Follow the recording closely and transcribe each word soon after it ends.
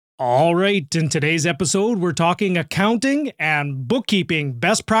All right, in today's episode, we're talking accounting and bookkeeping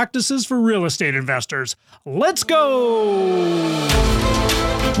best practices for real estate investors. Let's go!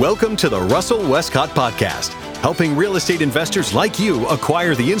 Welcome to the Russell Westcott Podcast, helping real estate investors like you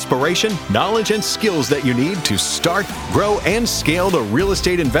acquire the inspiration, knowledge, and skills that you need to start, grow, and scale the real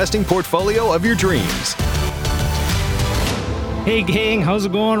estate investing portfolio of your dreams. Hey gang, how's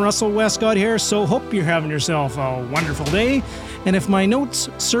it going? Russell Westcott here. So hope you're having yourself a wonderful day. And if my notes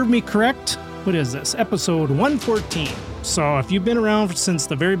serve me correct, what is this? Episode 114. So if you've been around since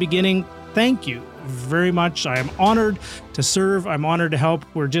the very beginning, thank you very much. I am honored to serve. I'm honored to help.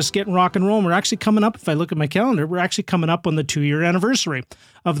 We're just getting rock and roll. We're actually coming up, if I look at my calendar, we're actually coming up on the 2-year anniversary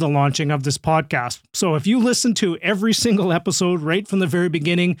of the launching of this podcast. So if you listen to every single episode right from the very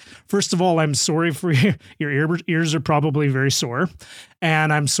beginning, first of all, I'm sorry for your ears are probably very sore.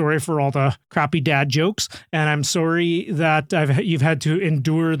 And I'm sorry for all the crappy dad jokes. And I'm sorry that you've had to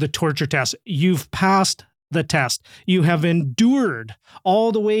endure the torture test. You've passed the test. You have endured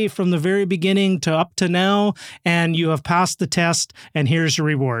all the way from the very beginning to up to now, and you have passed the test, and here's your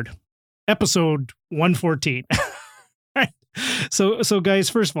reward. Episode 114. So guys,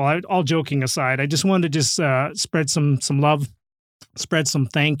 first of all joking aside, I just wanted to spread some love, spread some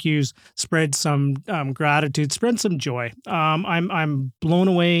thank yous, spread some gratitude, spread some joy. I'm blown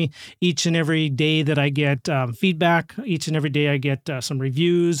away each and every day that I get feedback. Each and every day I get some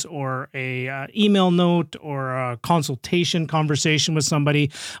reviews or a email note or a conversation with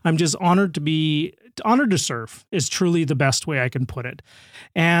somebody. I'm just honored to serve is truly the best way I can put it.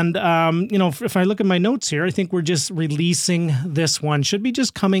 And, if I look at my notes here, I think we're just releasing this one. Should be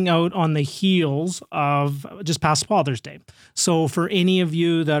just coming out on the heels of just past Father's Day. So for any of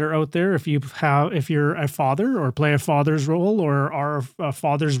you that are out there, if you're a father or play a father's role or are a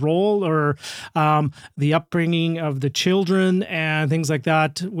father's role or the upbringing of the children and things like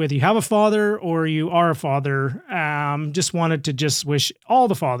that, whether you have a father or you are a father, just wanted to just wish all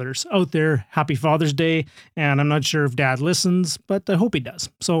the fathers out there happy Father's Day. And I'm not sure if Dad listens, but I hope he does.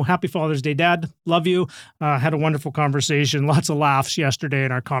 So happy Father's Day, Dad. Love you. Had a wonderful conversation. Lots of laughs yesterday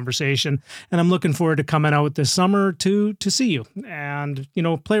in our conversation. And I'm looking forward to coming out this summer to see you and,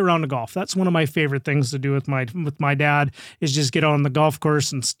 play around the golf. That's one of my favorite things to do with my dad is just get on the golf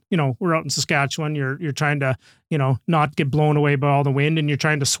course and, we're out in Saskatchewan. You're trying to, not get blown away by all the wind, and you're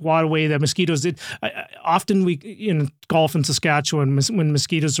trying to swat away the mosquitoes. Often we in golf in Saskatchewan, when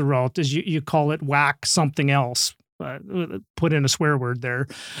mosquitoes are out, you call it whack something else. Put in a swear word there,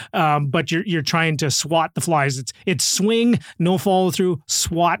 but you're trying to swat the flies. It's swing, no follow through,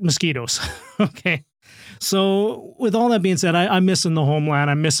 swat mosquitoes. Okay. So with all that being said, I'm missing the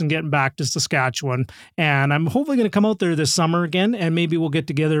homeland. I'm missing getting back to Saskatchewan, and I'm hopefully going to come out there this summer again, and maybe we'll get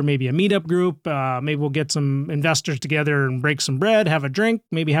together, maybe a meetup group. Maybe we'll get some investors together and break some bread, have a drink,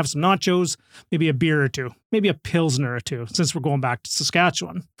 maybe have some nachos, maybe a beer or two, maybe a Pilsner or two, since we're going back to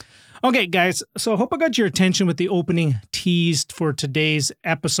Saskatchewan. Okay, guys, so I hope I got your attention with the opening teased for today's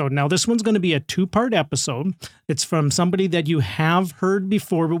episode. Now, this one's going to be a 2-part episode. It's from somebody that you have heard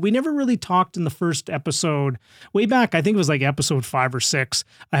before, but we never really talked in the first episode. Way back, I think it was like episode 5 or 6,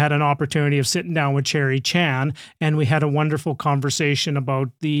 I had an opportunity of sitting down with Cherry Chan, and we had a wonderful conversation about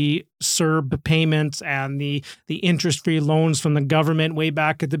the CERB payments and the interest-free loans from the government way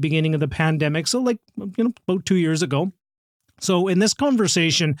back at the beginning of the pandemic. So about 2 years ago. So in this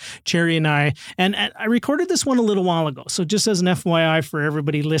conversation, Cherry and I recorded this one a little while ago. So just as an FYI for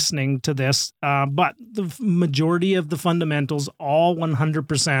everybody listening to this, but the majority of the fundamentals, all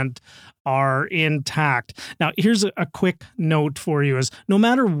 100%, are intact. Now, here's a quick note for you is no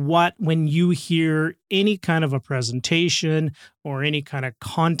matter what, when you hear any kind of a presentation or any kind of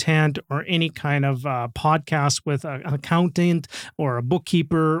content or any kind of podcast with an accountant or a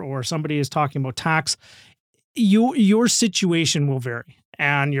bookkeeper or somebody is talking about tax, your situation will vary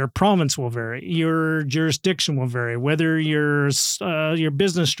and your province will vary. Your jurisdiction will vary, whether your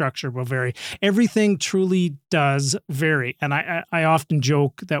business structure will vary. Everything truly does vary. And I often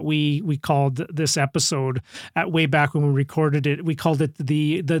joke that we called this episode way back when we recorded it, we called it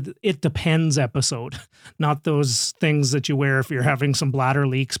the It Depends episode. Not those things that you wear if you're having some bladder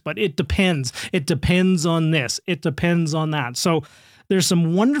leaks, but it depends. It depends on this. It depends on that. So there's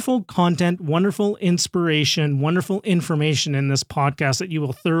some wonderful content, wonderful inspiration, wonderful information in this podcast that you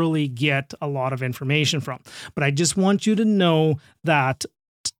will thoroughly get a lot of information from. But I just want you to know that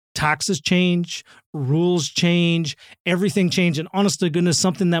taxes change, rules change, everything changes. And honest to goodness,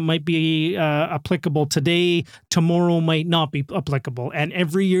 something that might be applicable today, tomorrow might not be applicable. And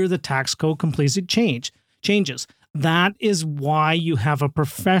every year the tax code completely changes. That is why you have a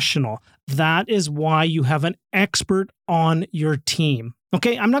professional. That is why you have an expert on your team.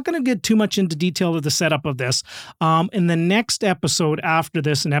 Okay, I'm not going to get too much into detail of the setup of this. In the next episode after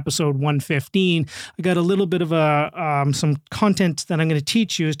this, in episode 115, I got a little bit of some content that I'm going to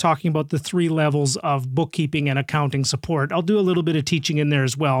teach you is talking about the 3 levels of bookkeeping and accounting support. I'll do a little bit of teaching in there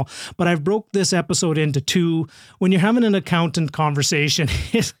as well, but I've broke this episode into 2. When you're having an accountant conversation,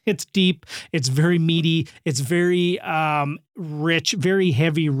 it's deep, it's very meaty, it's very rich, very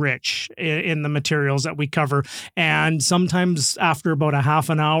heavy rich in the materials that we cover. And sometimes after about a half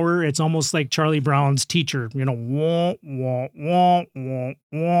an hour, it's almost like Charlie Brown's teacher, wah, wah, wah, wah,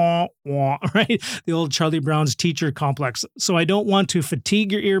 wah, wah, right? The old Charlie Brown's teacher complex. So I don't want to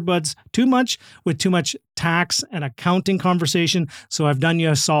fatigue your earbuds too much with too much tax and accounting conversation. So I've done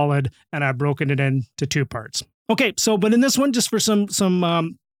you a solid and I've broken it into 2 parts. Okay, but in this one, just for some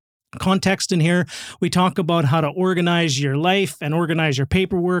context in here, we talk about how to organize your life and organize your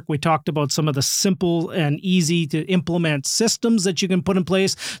paperwork. We talked about some of the simple and easy to implement systems that you can put in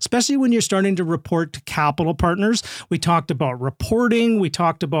place, especially when you're starting to report to capital partners. We talked about reporting. We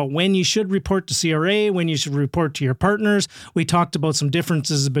talked about when you should report to CRA, when you should report to your partners. We talked about some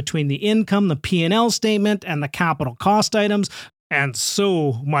differences between the income, the P&L statement, and the capital cost items, and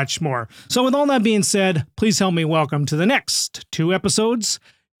so much more. So with all that being said, please help me welcome to the next 2 episodes,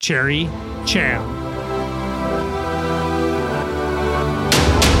 Cherry Chan.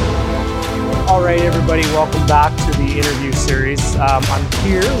 All right, everybody, welcome back to the interview series. I'm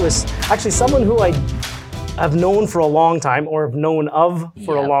here with actually someone who I've known for a long time, or have known of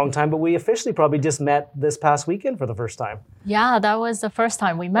for a long time, but we officially probably just met this past weekend for the first time. Yeah, that was the first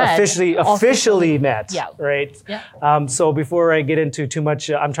time we met. Officially met, yeah. Right? Yeah. So before I get into too much,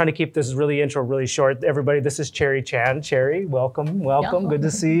 I'm trying to keep this intro really short. Everybody, this is Cherry Chan. Cherry, welcome. Yeah. Good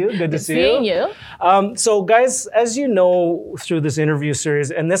to see you. Good to see you. So guys, as you know, through this interview series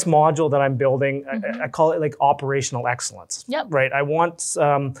and this module that I'm building, I call it like operational excellence. Yep. Right? I want,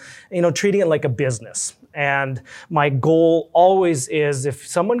 treating it like a business. And my goal always is, if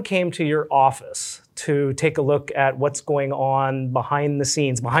someone came to your office to take a look at what's going on behind the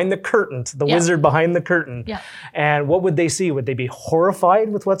scenes, behind the curtain, the wizard behind the curtain, and what would they see? Would they be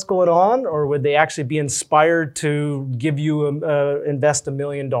horrified with what's going on, or would they actually be inspired to give you invest $1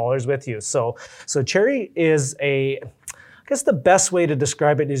 million with you? So Cherry is I guess the best way to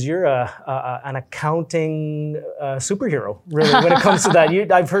describe it is you're an accounting superhero, really, when it comes to that.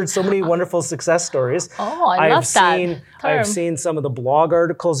 I've heard so many wonderful success stories. Oh, I love that term. I've seen some of the blog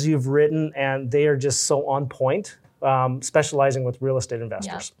articles you've written, and they are just so on point, specializing with real estate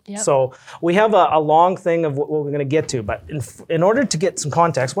investors. Yep. So we have a long thing of what we're going to get to, but in order to get some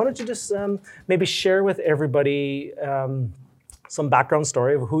context, why don't you just maybe share with everybody some background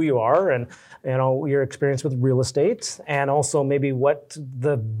story of who you are and your experience with real estate, and also maybe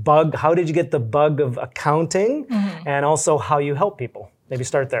how did you get the bug of accounting, and also how you help people. Maybe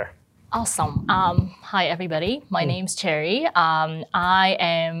start there. Awesome. Hi, everybody. My name's Cherry. I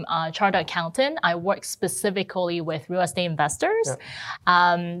am a chartered accountant. I work specifically with real estate investors.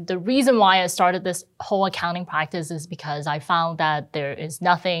 The reason why I started this whole accounting practice is because I found that there is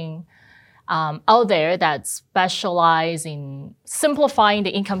nothing out there that specialize in simplifying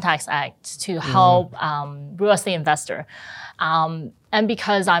the Income Tax Act to help real estate investor. And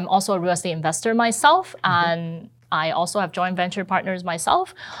because I'm also a real estate investor myself, and I also have joint venture partners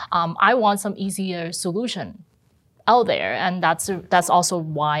myself, I want some easier solution out there. And that's also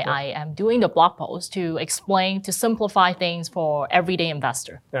why I am doing the blog post, to explain, to simplify things for everyday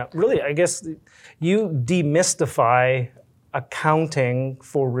investor. Yeah, really, I guess you demystify accounting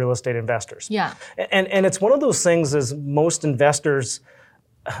for real estate investors. Yeah. And it's one of those things, as most investors,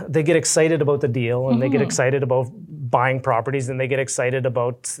 they get excited about the deal, and they get excited about buying properties, and they get excited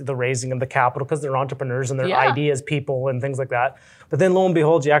about the raising of the capital because they're entrepreneurs and they're ideas people and things like that. But then lo and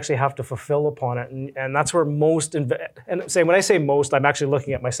behold, you actually have to fulfill upon it. And that's where most, when I say most, I'm actually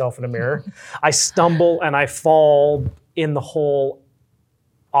looking at myself in a mirror. I stumble and I fall in the whole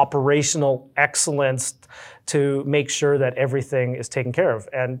operational excellence to make sure that everything is taken care of.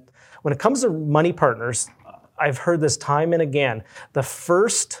 And when it comes to money partners, I've heard this time and again, the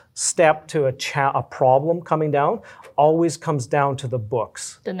first step to a problem coming down always comes down to the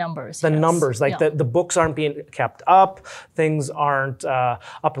books. The numbers. The numbers, the books aren't being kept up, things aren't up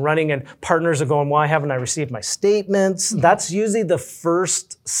and running, and partners are going, why haven't I received my statements? That's usually the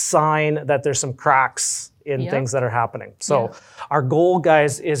first sign that there's some cracks in things that are happening. So our goal,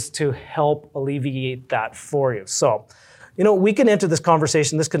 guys, is to help alleviate that for you. So, we can enter this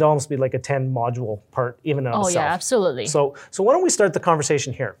conversation. This could almost be like a 10 module part, even in itself. Oh yeah, absolutely. So why don't we start the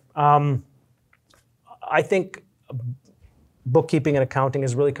conversation here? I think bookkeeping and accounting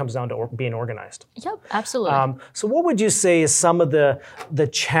really comes down to being organized. Yep, absolutely. So what would you say is some of the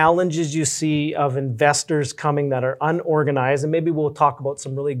challenges you see of investors coming that are unorganized? And maybe we'll talk about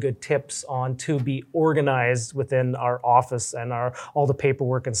some really good tips on to be organized within our office and all the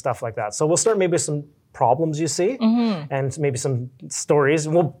paperwork and stuff like that. So we'll start maybe with some problems you see and maybe some stories.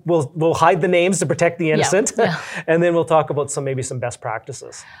 We'll hide the names to protect the innocent. And then we'll talk about maybe some best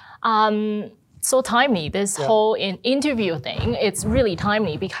practices. So timely, this whole interview thing, it's really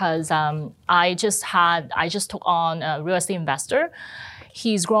timely because I just took on a real estate investor.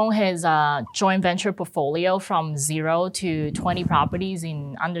 He's grown his joint venture portfolio from 0 to 20 properties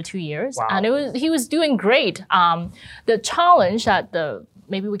in under 2 years. Wow. And he was doing great. The challenge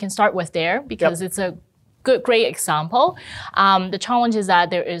maybe we can start with there because it's a great example. The challenge is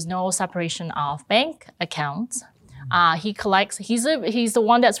that there is no separation of bank accounts. He's the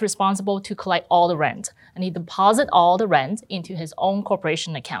one that's responsible to collect all the rent, and he deposits all the rent into his own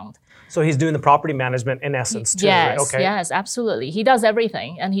corporation account. So he's doing the property management in essence too, yes, right? Okay. Yes, absolutely. He does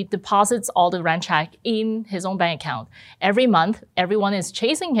everything, and he deposits all the rent check in his own bank account. Every month, everyone is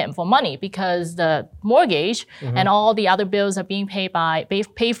chasing him for money because the mortgage and all the other bills are being paid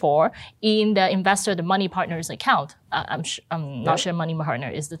for in the money partner's account. I'm not sure money partner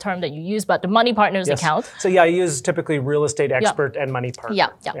is the term that you use, but the money partner's account. So I use typically real estate expert and money partner.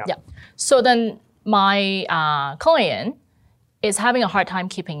 Yeah. So then my client is having a hard time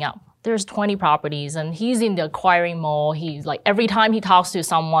keeping up. There's 20 properties and he's in the acquiring mode. He's like, every time he talks to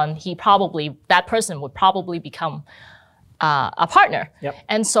someone, that person would probably become a partner.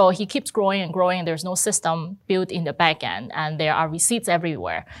 And so he keeps growing and growing, and there's no system built in the back end, and there are receipts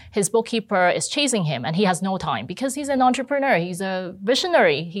everywhere. His bookkeeper is chasing him, and he has no time because he's an entrepreneur. He's a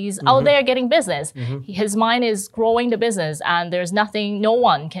visionary. He's out there getting business. His mind is growing the business, and there's no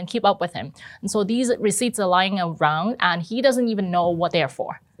one can keep up with him. And so these receipts are lying around, and he doesn't even know what they're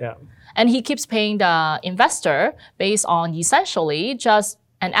for. And he keeps paying the investor based on essentially just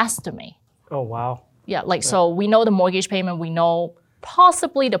an estimate. Oh, wow. So we know the mortgage payment, we know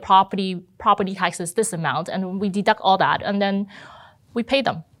possibly the property taxes this amount, and we deduct all that, and then we pay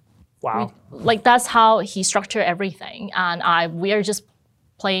them. Wow. That's how he structured everything, and we are just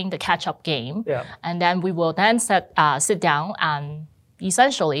playing the catch-up game. And then we will then sit down and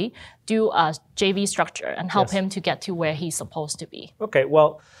essentially do a JV structure and help him to get to where he's supposed to be. Okay,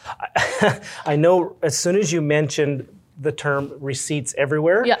 well, I know as soon as you mentioned the term receipts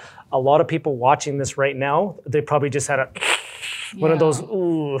everywhere, a lot of people watching this right now, they probably just had one of those,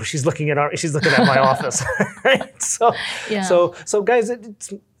 ooh, she's looking at my office. Right? So guys,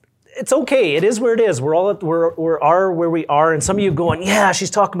 it's okay. It is where it is. We are where we are, and some of you going, yeah, she's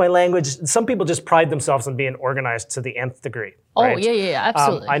talking my language. Some people just pride themselves on being organized to the nth degree. Right? Oh, yeah,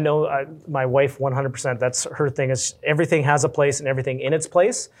 absolutely. I know my wife 100%, that's her thing, is everything has a place and everything in its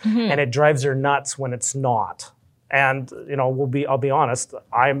place, and it drives her nuts when it's not. And I'll be honest,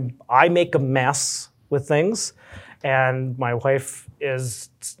 I make a mess with things, and my wife is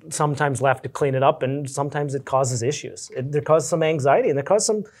sometimes left to clean it up, and sometimes it causes issues. It causes some anxiety, and it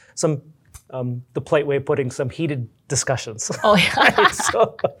causes some the polite way of putting, some heated discussions. Oh yeah.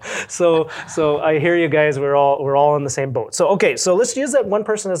 so I hear you guys. We're all in the same boat. So okay, so let's use that one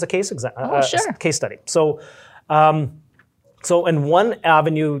person as a case case study. So in one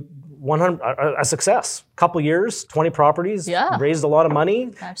avenue, a success. Couple years, 20 properties, raised a lot of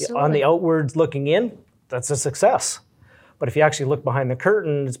money. Absolutely. On the outwards looking in, that's a success. But if you actually look behind the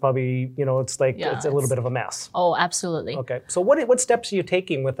curtain, it's probably, it's a little bit of a mess. Oh, absolutely. Okay. So what steps are you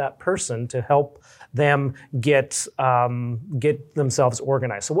taking with that person to help them get themselves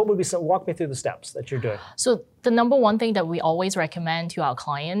organized? So what would be walk me through the steps that you're doing? So the number one thing that we always recommend to our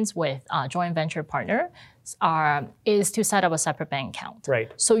clients with a joint venture partner is to set up a separate bank account.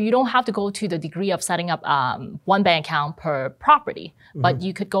 Right. So you don't have to go to the degree of setting up one bank account per property, but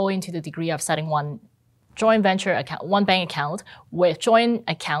you could go into the degree of setting one joint venture account, one bank account with joint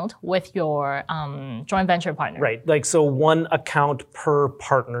account with your joint venture partner. Right, so one account per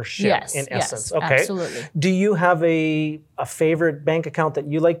partnership in essence. Okay. Absolutely. Do you have a favorite bank account that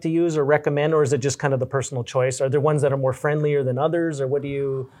you like to use or recommend, or is it just kind of the personal choice? Are there ones that are more friendlier than others, or do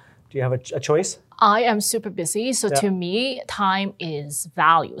you have a choice? I am super busy, so to me, time is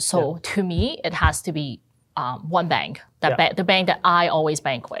value. So to me, it has to be one bank, the bank that I always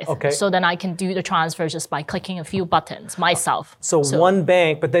bank with. Okay. So then I can do the transfer just by clicking a few buttons myself. So one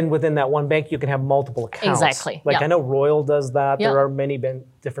bank, but then within that one bank, you can have multiple accounts. Exactly. I know Royal does that. There are many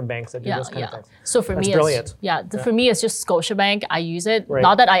different banks that do those kind of things. So for me, brilliant. For me, it's just Scotiabank. I use it. Right.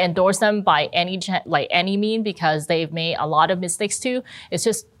 Not that I endorse them by any mean, because they've made a lot of mistakes too. It's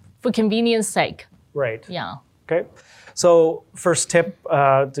just for convenience sake. Right. Yeah. Okay. So first tip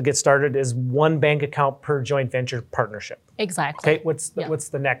to get started is one bank account per joint venture partnership. Exactly. Okay. What's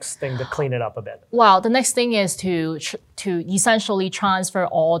the next thing to clean it up a bit? Well, the next thing is to essentially transfer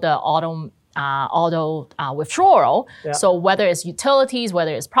all the auto withdrawal. Yeah. So whether it's utilities,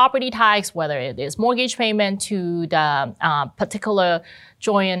 whether it's property tax, whether it is mortgage payment to the particular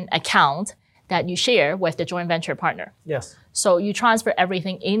joint account that you share with the joint venture partner. Yes. So you transfer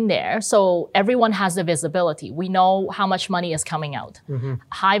everything in there. So everyone has the visibility. We know how much money is coming out.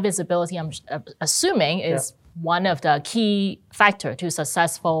 High visibility, I'm assuming, is one of the key factor to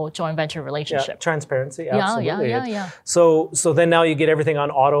successful joint venture relationship. Yeah, transparency, absolutely. Yeah. So then now you get everything on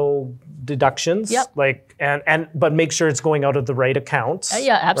auto deductions, but make sure it's going out of the right accounts.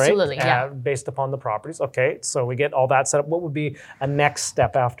 Yeah, absolutely. Right? Based upon the properties. Okay, so we get all that set up. What would be a next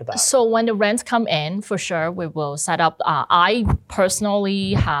step after that? So when the rents come in, for sure, we will set up. I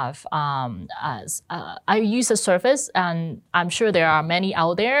personally have I use a service, and I'm sure there are many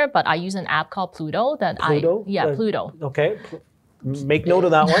out there, but I use an app called Pluto. Pluto. Okay. Make note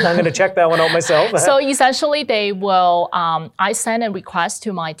of that one. I'm going to check that one out myself. So essentially, they will. I send a request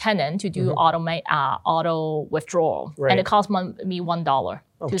to my tenant to do auto withdrawal, and it costs me $1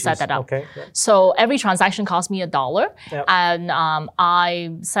 to set that up. Okay. Yeah. So every transaction costs me $1, Yep. and I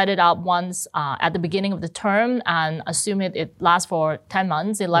set it up once at the beginning of the term, and assume it lasts for 10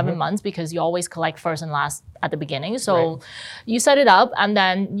 months, 11 months, because you always collect first and last at the beginning. So you set it up, and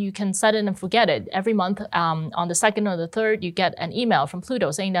then you can set it and forget it. Every month, on the second or the third, you get an email from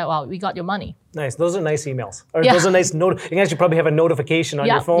Pluto saying that, well, we got your money. Nice. Those are nice emails. Or those are nice you can actually probably have a notification on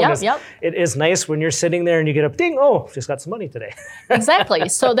your phone. It is nice when you're sitting there and you get a ding, oh, just got some money today. Exactly.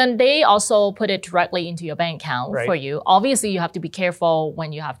 So then they also put it directly into your bank account for you. Obviously, you have to be careful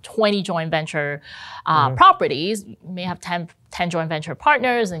when you have 20 joint venture properties. You may have 10 joint venture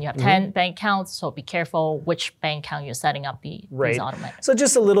partners and you have 10 bank accounts. So be careful which bank account you're setting up these automatic. So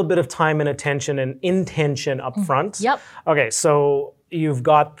just a little bit of time and attention and intention up front. Yep. Okay, so you've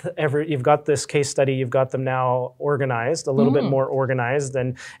got this case study, you've got them now organized, a little bit more organized,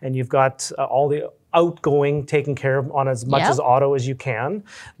 and you've got all the outgoing taken care of on as much as auto as you can.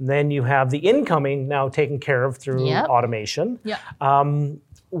 Then you have the incoming now taken care of through automation.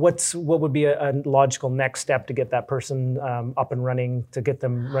 What would be a logical next step to get that person up and running, to get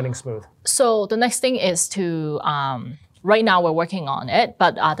them running smooth? So the next thing is to, right now we're working on it,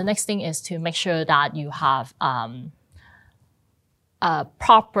 but the next thing is to make sure that you have a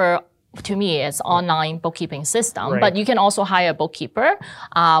proper, to me, it's online bookkeeping system, but you can also hire a bookkeeper.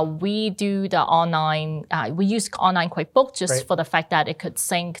 We do the online, we use online QuickBooks just for the fact that it could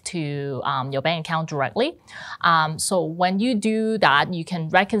sync to your bank account directly. So when you do that, you can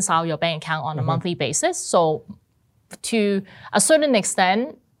reconcile your bank account on a monthly basis. So to a certain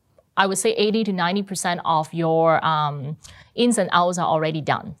extent, I would say 80 to 90% of your ins and outs are already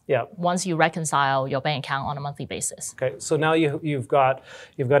done. Once you reconcile your bank account on a monthly basis. Okay, so now you've got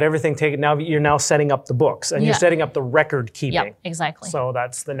everything taken. Now you're setting up the books and you're setting up the record keeping. Exactly. So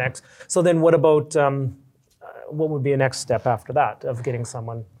that's the next. So then what about what would be a next step after that of getting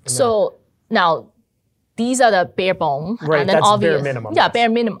someone? So now, these are the bare bone. Right, and then that's bare minimum. Yeah, bare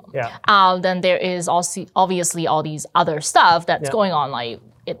minimum. Then there is also obviously all these other stuff that's going on, like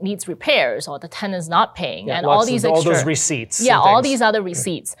it needs repairs or the tenant's not paying, and all these extra, all those receipts. Yeah, all these other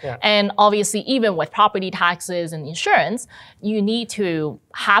receipts. And obviously, even with property taxes and insurance, you need to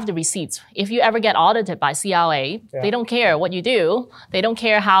have the receipts. If you ever get audited by CRA, they don't care what you do. They don't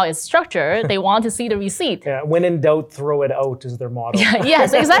care how it's structured. They want to see the receipt. When in doubt, throw it out is their motto.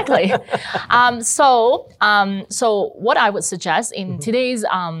 Yes, exactly. So what I would suggest in today's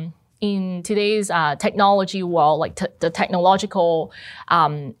technology world, like the technological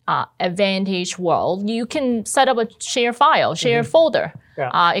advantage world, you can set up a share file, share folder.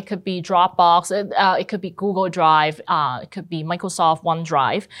 It could be Dropbox, it could be Google Drive, it could be Microsoft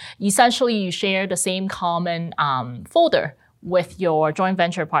OneDrive. Essentially, you share the same common folder with your joint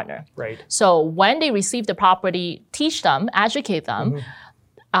venture partner. So when they receive the property, teach them, educate them,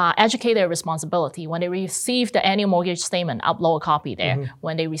 educate their responsibility. When they receive the annual mortgage statement, upload a copy there.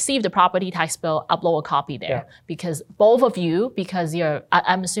 When they receive the property tax bill, upload a copy there. Because both of you, because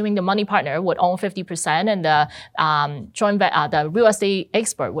I'm assuming the money partner would own 50% and the real estate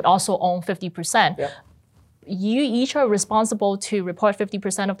expert would also own 50%. You each are responsible to report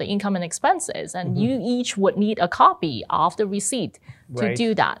 50% of the income and expenses, and you each would need a copy of the receipt to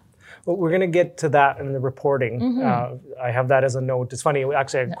do that. Well, we're going to get to that in the reporting. I have that as a note. It's funny,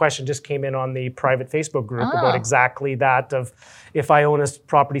 actually, a question just came in on the private Facebook group about exactly that, of if I own a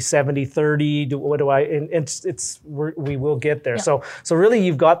property 70-30, what do I, we will get there. So really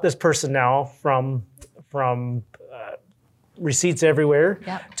you've got this person now from from receipts everywhere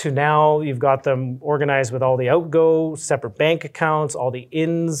to now you've got them organized with all the outgo, separate bank accounts, all the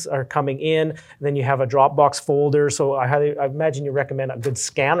ins are coming in, and then you have a Dropbox folder. So I imagine you recommend a good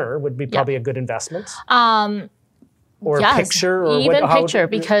scanner would be probably a good investment. Or a picture? Or even picture,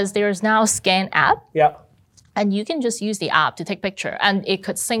 because there's now Scan app. Yeah. And you can just use the app to take picture, and it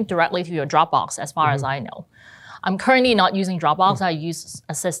could sync directly to your Dropbox as far as I know. I'm currently not using Dropbox. I use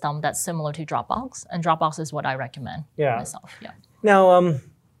a system that's similar to Dropbox, and Dropbox is what I recommend myself. Yeah. Now,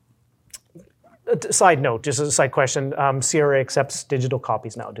 side note, just a side question. CRA accepts digital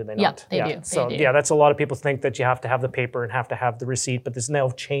copies now, do they not? Yeah, they do. So they do. That's a lot of people think that you have to have the paper and have to have the receipt, but this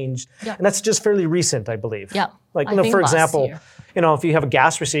now changed, Yeah. and that's just fairly recent, I believe. Yeah. Like, I think for last example, year. if you have a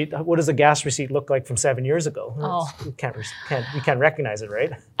gas receipt, what does a gas receipt look like from 7 years ago? Oh. You can't recognize it,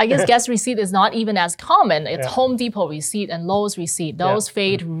 right? I guess gas receipt is not even as common. It's Home Depot receipt and Lowe's receipt. Those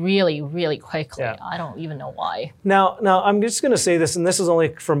fade really, really quickly. Yeah. I don't even know why. Now I'm just going to say this, and this is only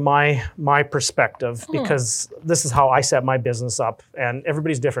from my perspective, because this is how I set my business up, and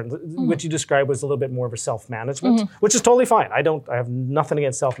everybody's different. What you described was a little bit more of a self-management, which is totally fine. I have nothing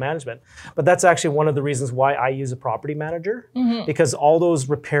against self-management, but that's actually one of the reasons why I use a property manager, because all those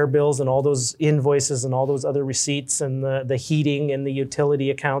repair bills and all those invoices and all those other receipts and the heating and the utility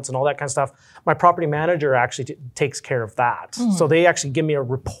accounts and all that kind of stuff, my property manager actually takes care of that. So they actually give me a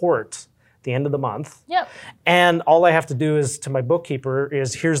report at the end of the month. Yep. And all I have to do is to my bookkeeper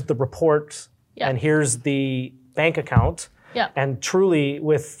is here's the report and here's the bank account. Yeah. And truly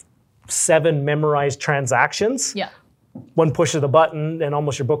with 7 memorized transactions, Yeah. one push of the button and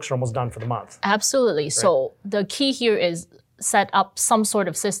almost your books are almost done for the month. Absolutely. Right. So the key here is set up some sort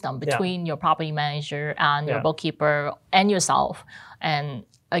of system between your property manager and your bookkeeper and yourself. And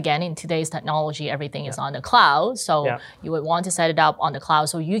again, in today's technology, everything is on the cloud. So you would want to set it up on the cloud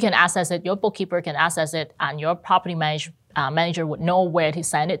so you can access it, your bookkeeper can access it, and your property manager would know where to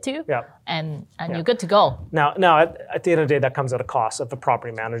send it to. Yeah. And you're good to go. Now at the end of the day, that comes at a cost. Of a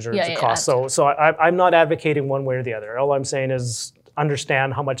property manager, it's a cost. Absolutely. So I'm not advocating one way or the other. All I'm saying is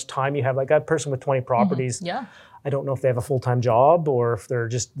understand how much time you have. Like a person with 20 properties. Yeah. I don't know if they have a full-time job or if they're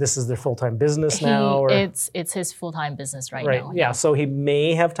just, this is their full-time business now. Or, it's his full-time business right now. Yeah, so he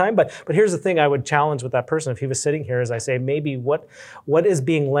may have time. But here's the thing I would challenge with that person if he was sitting here is I say, maybe what is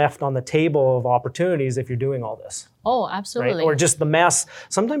being left on the table of opportunities if you're doing all this? Oh, absolutely. Right? Or just the mess.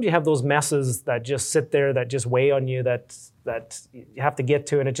 Sometimes you have those messes that just sit there, that just weigh on you, that you have to get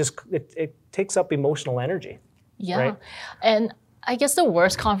to, and it takes up emotional energy. Yeah, right? And I guess the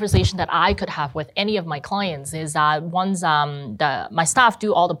worst conversation that I could have with any of my clients is that once my staff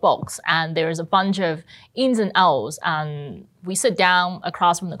do all the books and there's a bunch of ins and outs, and we sit down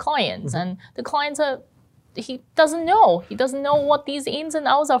across from the clients, and the clients he doesn't know what these ins and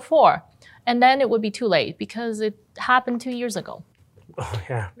outs are for, and then it would be too late because it happened 2 years ago. Oh,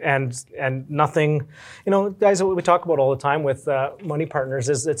 yeah, and nothing, guys, what we talk about all the time with money partners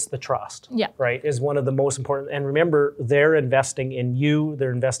is it's the trust, right, is one of the most important. And remember, they're investing in you,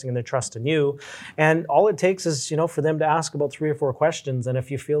 they're investing in their trust in you. And all it takes is, for them to ask about 3 or 4 questions. And if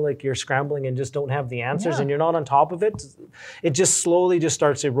you feel like you're scrambling and just don't have the answers and you're not on top of it, it just slowly just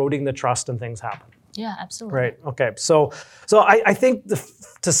starts eroding the trust and things happen. Yeah, absolutely. Right, okay. So I think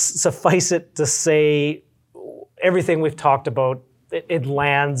to suffice it to say everything we've talked about, it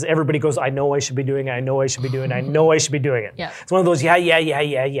lands, everybody goes, I know I should be doing it, I know I should be doing it, I know I should be doing it. Yeah. It's one of those,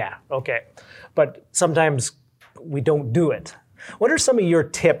 yeah, okay. But sometimes we don't do it. What are some of your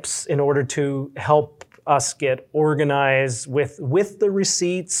tips in order to help us get organized with the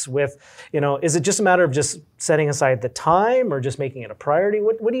receipts, is it just a matter of just setting aside the time or just making it a priority?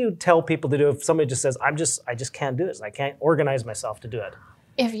 What do you tell people to do if somebody just says, I just can't do this, I can't organize myself to do it?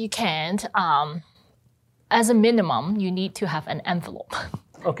 If you can't, as a minimum, you need to have an envelope.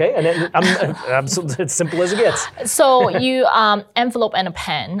 Okay, and it's as simple as it gets. So you envelope and a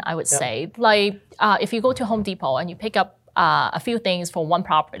pen, I would say. Like if you go to Home Depot and you pick up a few things for one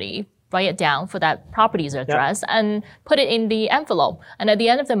property, write it down for that property's address and put it in the envelope. And at the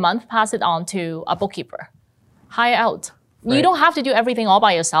end of the month, pass it on to a bookkeeper. Hire out. Right. You don't have to do everything all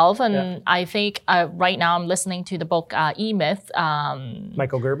by yourself. And I think right now I'm listening to the book E-Myth.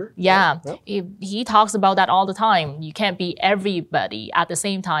 Michael Gerber? Yeah. He talks about that all the time. You can't be everybody at the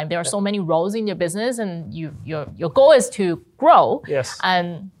same time. There are so many roles in your business, and your goal is to grow. Yes.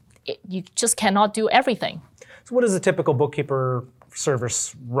 And you just cannot do everything. So what does a typical bookkeeper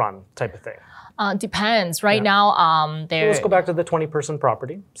service run type of thing? Depends. Right now, let's go back to the 20-person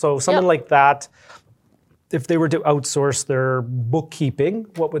property. So someone like that, if they were to outsource their bookkeeping,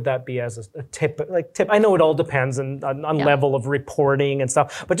 what would that be as a tip? Like tip, I know it all depends on level of reporting and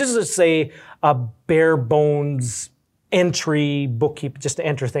stuff, but just to say a bare bones entry bookkeep, just to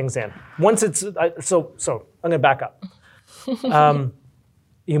enter things in. Once it's, so I'm gonna back up.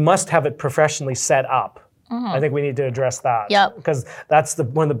 You must have it professionally set up. I think we need to address that. Yep. Because that's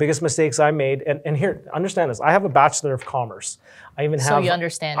one of the biggest mistakes I made. And here, understand this, I have a Bachelor of Commerce. I even have- So you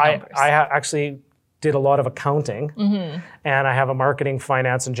understand numbers. I actually did a lot of accounting, and I have a marketing,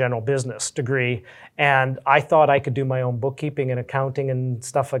 finance, and general business degree. And I thought I could do my own bookkeeping and accounting and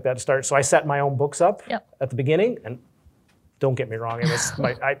stuff like that to start. So I set my own books up at the beginning, and don't get me wrong,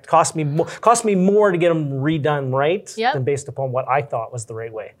 it cost me more to get them redone right than based upon what I thought was the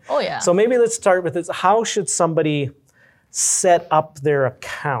right way. Oh yeah. So maybe let's start with this. How should somebody set up their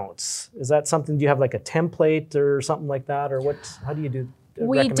accounts? Is that something? Do you have like a template or something like that, or what? How do you do?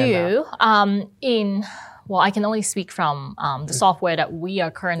 We do. Well, I can only speak from the software that we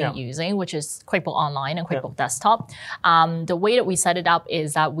are currently using, which is QuickBook Online and QuickBook Desktop. The way that we set it up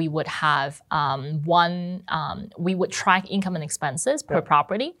is that we would have we would track income and expenses per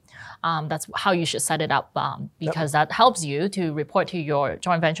property. That's how you should set it up because that helps you to report to your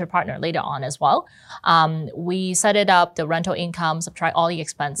joint venture partner later on as well. We set it up, the rental income, subtract all the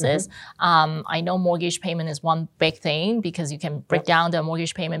expenses. I know mortgage payment is one big thing because you can break down the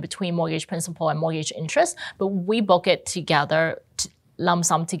mortgage payment between mortgage principal and mortgage interest, but we book it together, lump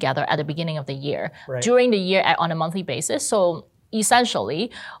sum together at the beginning of the year, during the year on a monthly basis. So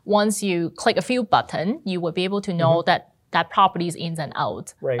essentially, once you click a few buttons, you will be able to know that property's ins and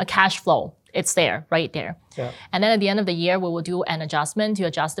out, a cash flow, it's there, right there. And then at the end of the year, we will do an adjustment to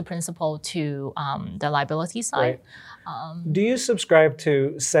adjust the principal to the liability side. Do you subscribe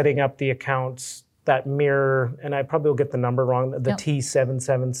to setting up the accounts that mirror, and I probably will get the number wrong, the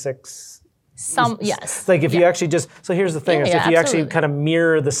T776? Yes. Like if you actually just, so here's the thing, if you actually kind of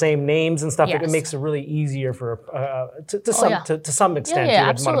mirror the same names and stuff, it makes it really easier for, to some extent, you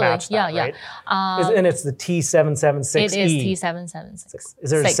would want to match that, right? And it's the T776E. It is T776. Is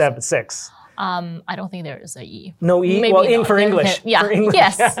there a 6? I don't think there is a E. No E? Maybe well, for English. For English.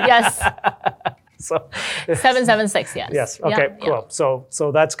 Yes. So 776, yes. Yes. Okay. Cool. So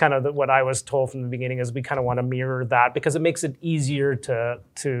that's kind of what I was told from the beginning is we kind of want to mirror that because it makes it easier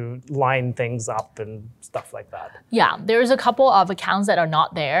to line things up and stuff like that. Yeah, there's a couple of accounts that are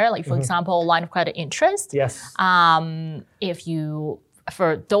not there. Like for example, line of credit interest. Yes. If you,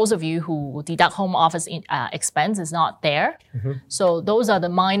 for those of you who deduct home office expense, is not there. So those are the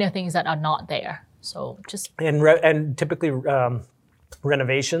minor things that are not there. So just and typically.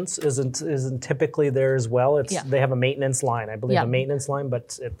 Renovations isn't typically there as well. They have a maintenance line, I believe, a maintenance line,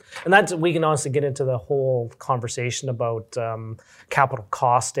 but and that's we can honestly get into the whole conversation about capital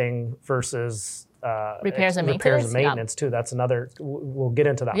costing versus repairs and maintenance too. That's another. We'll get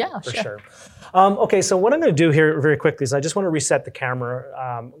into that for sure. Okay, so what I'm going to do here very quickly is I just want to reset the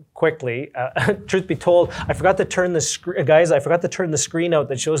camera quickly. Truth be told, I forgot to turn the screen out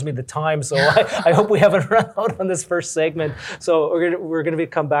that shows me the time. So I hope we haven't run out on this first segment. So we're going to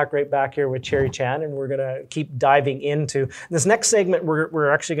come right back here with Cherry Chan, and we're going to keep diving into this next segment. We're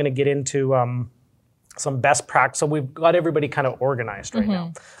actually going to get into some best practice. So we've got everybody kind of organized right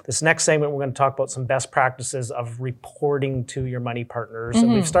now. This next segment, we're going to talk about some best practices of reporting to your money partners.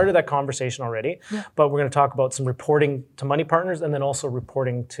 And we've started that conversation already, but we're going to talk about some reporting to money partners and then also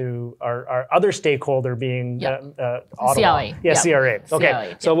reporting to our other stakeholder being Ottawa. CRA. Yeah, CRA. Okay,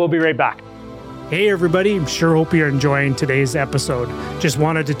 CRA. So we'll be right back. Hey everybody, sure hope you're enjoying today's episode. Just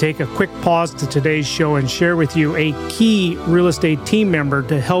wanted to take a quick pause to today's show and share with you a key real estate team member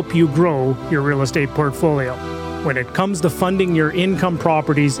to help you grow your real estate portfolio. When it comes to funding your income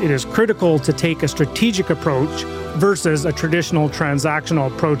properties, it is critical to take a strategic approach versus a traditional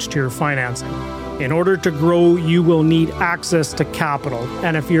transactional approach to your financing. In order to grow, you will need access to capital.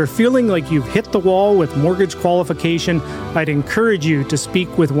 And if you're feeling like you've hit the wall with mortgage qualification, I'd encourage you to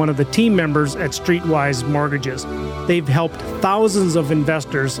speak with one of the team members at Streetwise Mortgages. They've helped thousands of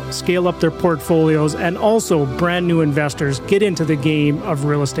investors scale up their portfolios and also brand new investors get into the game of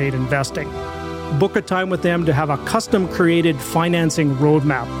real estate investing. Book a time with them to have a custom created financing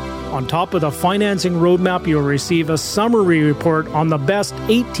roadmap. On top of the financing roadmap, you'll receive a summary report on the best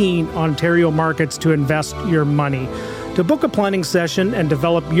 18 Ontario markets to invest your money. To book a planning session and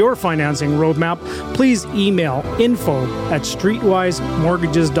develop your financing roadmap, please email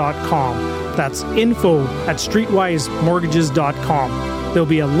info@streetwisemortgages.com. That's info@streetwisemortgages.com. There'll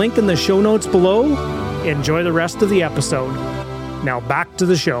be a link in the show notes below. Enjoy the rest of the episode. Now back to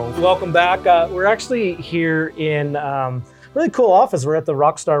the show. Welcome back. We're actually here in really cool office. We're at the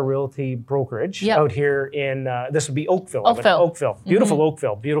Rockstar Realty Brokerage out here in, this would be Oakville. Oakville. Beautiful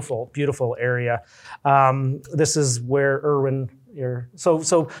Oakville. Beautiful, beautiful area. This is where Irwin,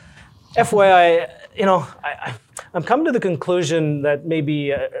 so FYI, I'm coming to the conclusion that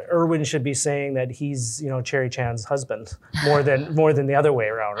maybe Irwin should be saying that he's, Cherry Chan's husband more than the other way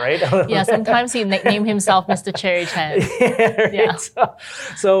around, right? Yeah, sometimes he nicknamed himself Mr. Cherry Chan. Yeah.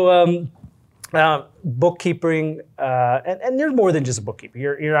 So bookkeeping, and you're more than just a bookkeeper.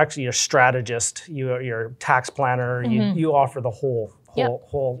 You're actually a strategist. You're a tax planner. You offer the whole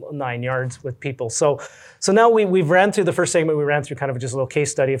 9 yards with people. So now we've ran through the first segment. We ran through kind of just a little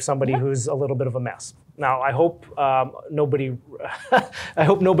case study of somebody who's a little bit of a mess. Now I hope nobody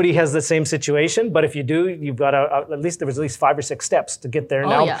has the same situation. But if you do, you've got at least 5 or 6 steps to get there.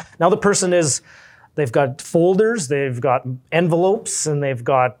 Now the person is. They've got folders, they've got envelopes, and they've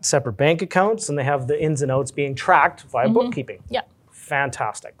got separate bank accounts, and they have the ins and outs being tracked via bookkeeping. Yeah.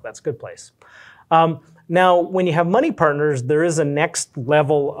 Fantastic. That's a good place. Now, when you have money partners, there is a next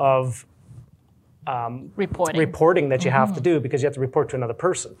level of reporting that you have to do, because you have to report to another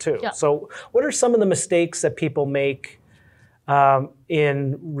person too. Yeah. So what are some of the mistakes that people make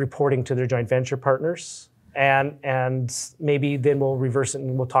in reporting to their joint venture partners? And maybe then we'll reverse it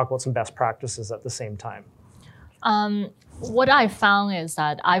and we'll talk about some best practices at the same time. What I found is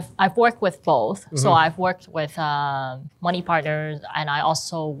that I've worked with both. So I've worked with money partners, and I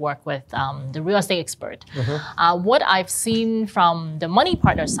also work with the real estate expert. What I've seen from the money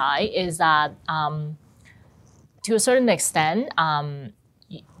partner side is that to a certain extent,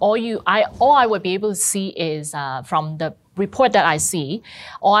 all I would be able to see is from the report that I see,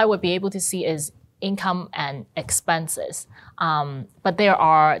 all I would be able to see is income and expenses. But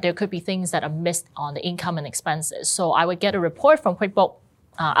there could be things that are missed on the income and expenses. So I would get a report from QuickBook,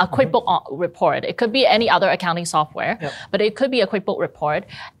 a QuickBook report. It could be any other accounting software, but it could be a QuickBook report,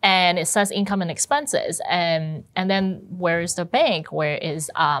 and it says income and expenses. And then where is the bank? Where is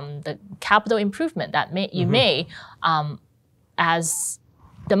the capital improvement that you may, as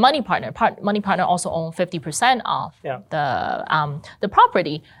the money partner also owns 50% of the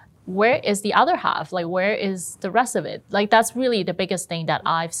property. Where is the other half? Like, where is the rest of it? Like, that's really the biggest thing that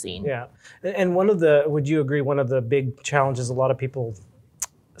I've seen. Yeah. And would you agree, one of the big challenges a lot of people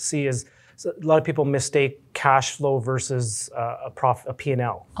see is a lot of people mistake cash flow versus a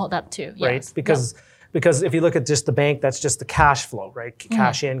P&L. Oh, that too, yes. Right? Because if you look at just the bank, that's just the cash flow, right?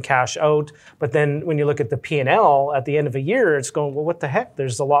 Cash in, cash out. But then when you look at the P&L at the end of a year, it's going, well, what the heck?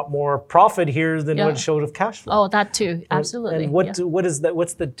 There's a lot more profit here than what showed of cash flow. Oh, that too, absolutely. And what is that?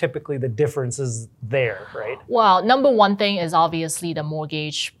 What's typically the differences there, right? Well, number one thing is obviously the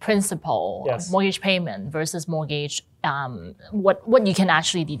mortgage principal, mortgage payment versus mortgage. What you can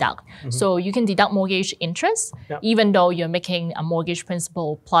actually deduct. So you can deduct mortgage interest, even though you're making a mortgage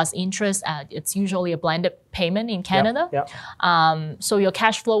principal plus interest. It's usually a blended payment in Canada. So your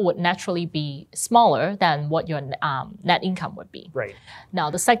cash flow would naturally be smaller than what your net income would be. Right.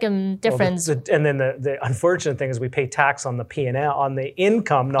 Now the second difference, and then the unfortunate thing is we pay tax on the P&L, on the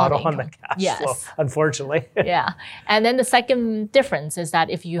income, not on the cash flow. Unfortunately. And then the second difference is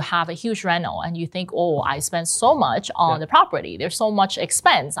that if you have a huge rental and you think, oh, I spent so much on the property, there's so much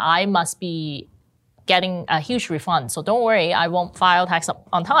expense, I must be getting a huge refund. So don't worry, I won't file tax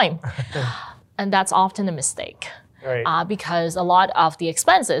on time. And that's often a mistake, because a lot of the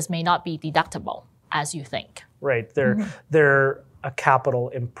expenses may not be deductible as you think. Right, they're a capital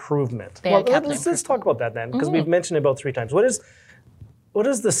improvement. Let's talk about that then, because we've mentioned it about 3 times. What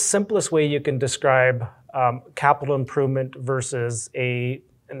is the simplest way you can describe capital improvement versus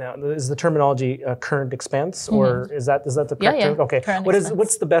now, is the terminology current expense, or is that the correct term? Okay.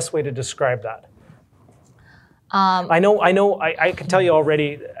 What's the best way to describe that? I can tell you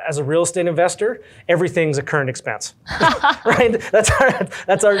already, as a real estate investor, everything's a current expense, right?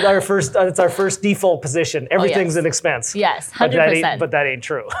 That's our first default position. Everything's an expense. Yes, 100%. But that ain't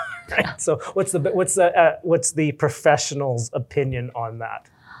true. Right? So what's the professional's opinion on that?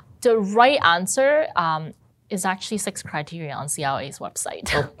 The right answer is actually 6 criteria on CRA's website.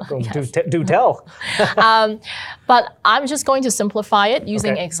 Do tell. But I'm just going to simplify it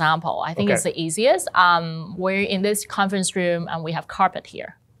using example. I think it's the easiest. We're in this conference room and we have carpet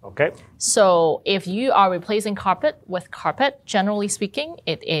here. Okay. So if you are replacing carpet with carpet, generally speaking,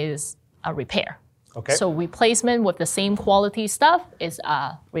 it is a repair. Okay. So replacement with the same quality stuff is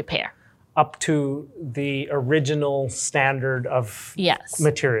a repair. Up to the original standard of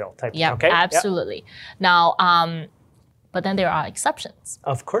material type. Yeah, absolutely. Yep. Now, but then there are exceptions.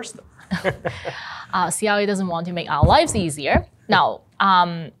 Of course. CRA doesn't want to make our lives easier. Now,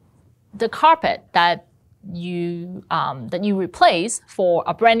 the carpet that you replace for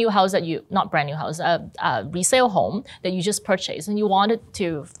a brand new house not brand new house, a resale home that you just purchased, and you want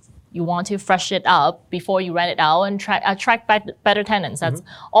to fresh it up before you rent it out and attract better tenants. That's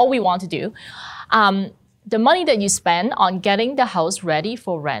all we want to do. The money that you spend on getting the house ready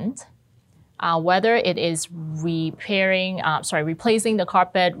for rent, whether it is replacing the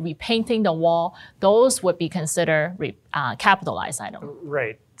carpet, repainting the wall, those would be considered capitalized items.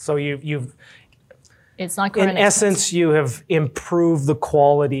 Right. So you've it's not current in essence, expense. you have improved the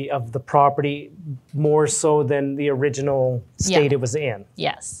quality of the property more so than the original state it was in.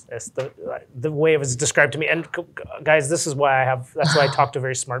 Yes. That's the way it was described to me. And guys, that's why I talk to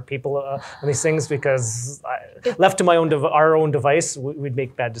very smart people on these things, because left to our own device, we'd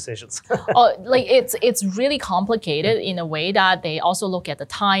make bad decisions. It's really complicated in a way that they also look at the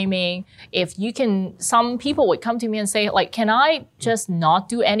timing. Some people would come to me and say, like, can I just not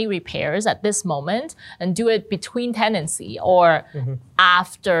do any repairs at this moment and do it between tenancy or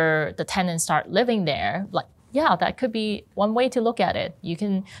after the tenants start living there? Like, yeah, that could be one way to look at it. You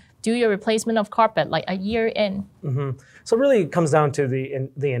can do your replacement of carpet like a year in. So really it comes down to the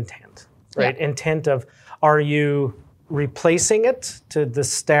intent, right? Yeah. Intent of, are you replacing it to the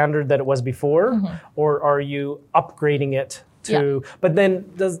standard that it was before, or are you upgrading it to? But then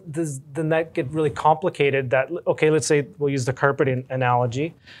does that get really complicated? That, okay, let's say we'll use the carpet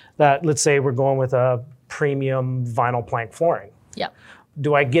analogy. That, let's say we're going with a premium vinyl plank flooring. Yeah.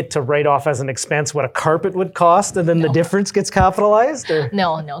 Do I get to write off as an expense what a carpet would cost, and then the difference gets capitalized? Or?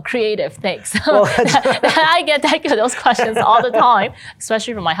 No, creative, thanks. Well, I get those questions all the time,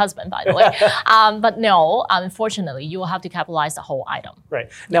 especially from my husband, by the way. But no, unfortunately, you will have to capitalize the whole item.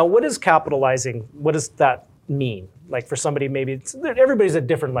 Right. Now, what is capitalizing? What does that mean? Like for somebody, maybe everybody's at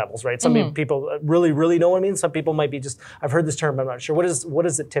different levels, right? Some people really, really know what it means. Some people might be just, I've heard this term, but I'm not sure. What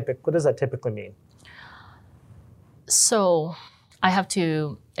does that typically mean? So I have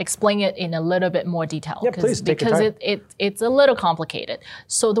to explain it in a little bit more detail. Yeah, please, take your time. Because it's a little complicated.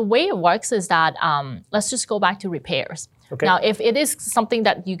 So the way it works is that, let's just go back to repairs. Okay. Now, if it is something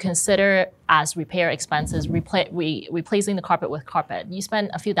that you consider as repair expenses, replacing the carpet with carpet, you spend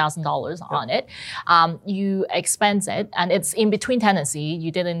a few $1,000s on it, you expense it, and it's in between tenancy, you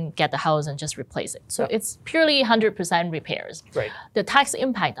didn't get the house and just replace it. So it's purely 100% repairs. Right. The tax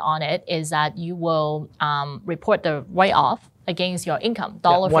impact on it is that you will report the write-off against your income,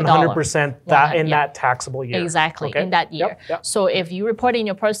 dollar for dollar. 100% in that taxable year. Exactly, in that year. So if you report in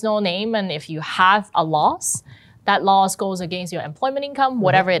your personal name and if you have a loss, that loss goes against your employment income,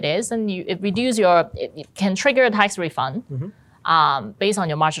 whatever it is, and it can trigger a tax refund based on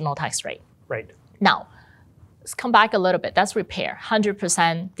your marginal tax rate. Right. Now, let's come back a little bit. That's repair,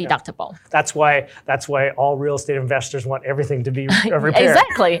 100% deductible. Yeah. That's why all real estate investors want everything to be repaired.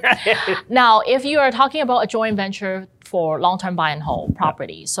 Exactly. Now, if you are talking about a joint venture for long-term buy and hold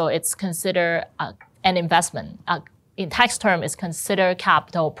property, so it's considered an investment. In tax term, is considered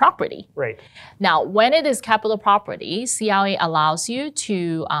capital property. Right. Now, when it is capital property, CRA allows you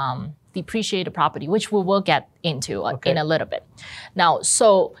to depreciate the property, which we will get into in a little bit. Now,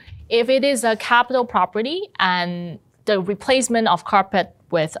 so if it is a capital property and the replacement of carpet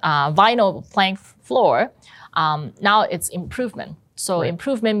with vinyl plank floor, now it's improvement. So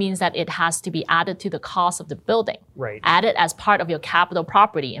improvement means that it has to be added to the cost of the building, added as part of your capital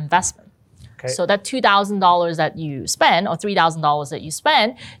property investment. Okay. So that $2,000 that you spend or $3,000 that you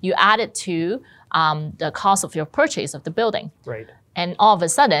spend, you add it to the cost of your purchase of the building. Right. And all of a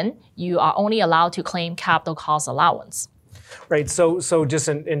sudden, you are only allowed to claim capital cost allowance. Right. So just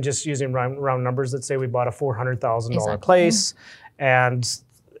just using round numbers, let's say we bought a $400,000 place, and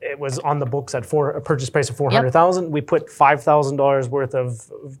it was on the books at a purchase price of $400,000. We put $5,000 worth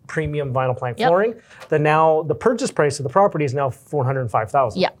of premium vinyl plank flooring. Then now the purchase price of the property is now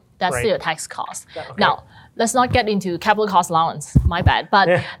 $405,000. Yeah. That's the tax cost. Okay. Now, let's not get into capital cost allowance, my bad, but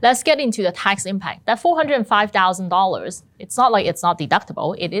let's get into the tax impact. That $405,000, it's not like it's not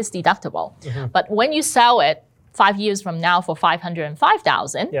deductible, it is deductible. But when you sell it 5 years from now for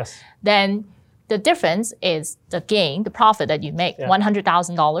 $505,000, then the difference is the gain, the profit that you make,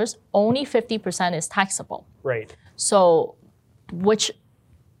 $100,000, only 50% is taxable. Right. So, which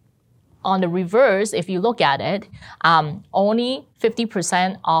on the reverse, if you look at it, only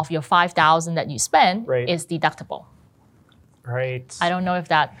 50% of your $5,000 that you spend is deductible. Right. I don't know if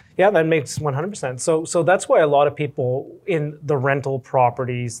that... Yeah, that makes 100%. So that's why a lot of people in the rental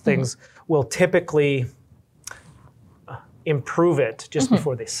properties, things will typically improve it just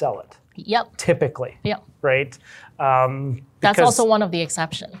before they sell it. Yep. Typically. Yep. Right? That's also one of the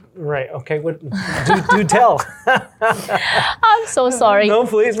exceptions. Right. Okay. Do tell. I'm so sorry. No,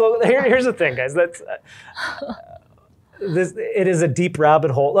 please. Well, here's the thing, guys. That's it is a deep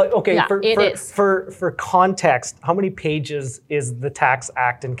rabbit hole. Like, okay, Yeah, for context, how many pages is the Tax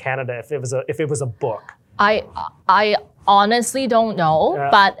Act in Canada if it was a book? I honestly don't know,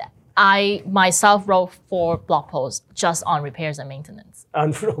 but I myself wrote 4 blog posts just on repairs and maintenance.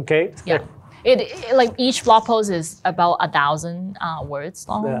 Okay. Yeah. It like each blog post is about 1,000 words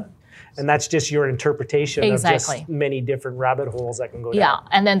long. Yeah. And that's just your interpretation Exactly. of just many different rabbit holes that can go down. Yeah,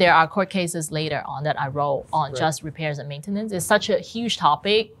 and then there are court cases later on that I wrote on just repairs and maintenance. It's such a huge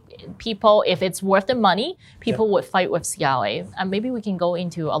topic. People, if it's worth the money, people would fight with CRA. And maybe we can go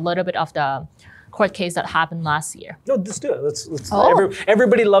into a little bit of the court case that happened last year. No, let's do it.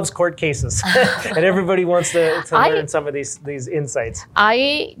 Everybody loves court cases, and everybody wants to learn some of these insights.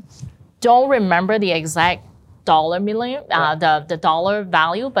 I don't remember the exact dollar million, the dollar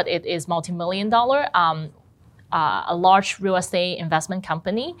value, but it is multi-million dollar. A large real estate investment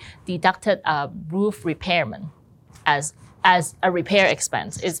company deducted a roof repairman as a repair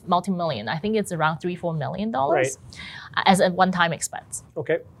expense. It's multi-million. I think it's around $3-4 million as a one-time expense.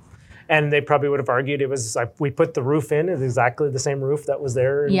 Okay. And they probably would have argued it was like we put the roof in, it's exactly the same roof that was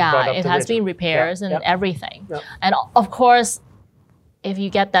there. And it has been repairs and everything. Yeah. And of course, if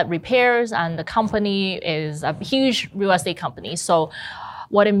you get that repairs and the company is a huge real estate company, so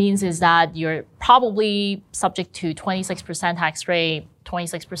what it means is that you're probably subject to 26% tax rate,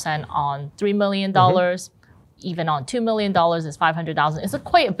 26% on $3 million, even on $2 million is $500,000. It's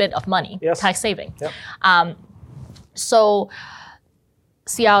quite a bit of money, tax saving. Yep. So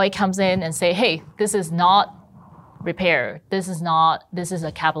CRA comes in and say, hey, this is not repair. This is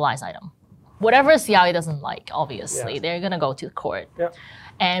a capitalized item. Whatever CRA doesn't like, obviously, they're going to go to court. Yep.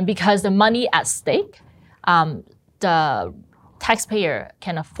 And because the money at stake, the taxpayer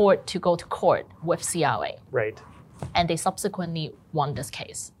can afford to go to court with CRA. Right. And they subsequently won this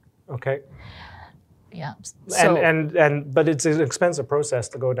case. Okay. Yeah. So, but it's an expensive process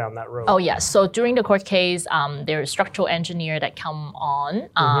to go down that road. Oh yes. So during the court case, there's a structural engineer that come on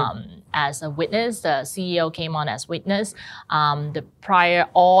as a witness. The CEO came on as witness. The prior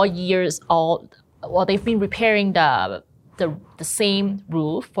they've been repairing the same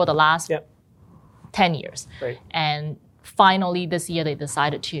roof for the last 10 years. Right. And finally this year they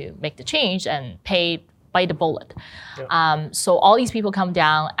decided to make the change and bite the bullet. Yep. So all these people come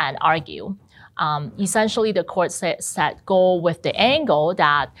down and argue. Essentially, the court set go with the angle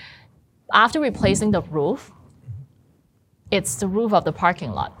that after replacing the roof, it's the roof of the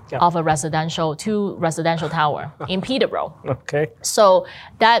parking lot of a residential tower in Peterborough. Okay. So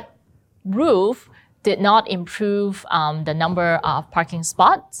that roof did not improve the number of parking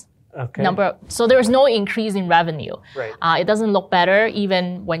spots. Okay. So there was no increase in revenue. Right. It doesn't look better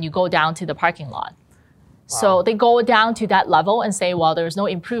even when you go down to the parking lot. Wow. So they go down to that level and say, well, there's no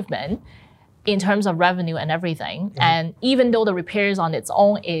improvement in terms of revenue and everything. And even though the repairs on its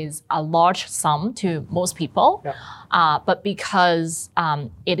own is a large sum to most people, but because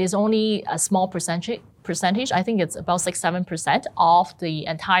it is only a small percentage, I think it's about 6-7% of the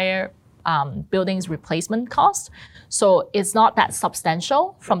entire building's replacement cost. So it's not that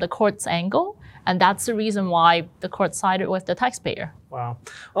substantial from the court's angle. And that's the reason why the court sided with the taxpayer. Wow.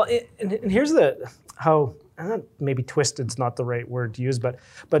 Well, and here's how, maybe twisted's not the right word to use, but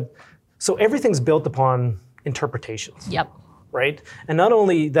so everything's built upon interpretations. Yep. Right? And not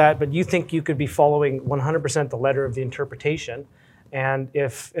only that, but you think you could be following 100% the letter of the interpretation. And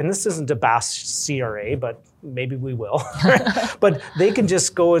this isn't to bash CRA, but maybe we will. But they can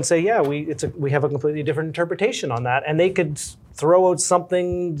just go and say, we have a completely different interpretation on that. And they could throw out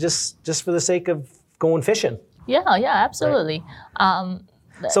something just for the sake of going fishing. Yeah, absolutely. Right.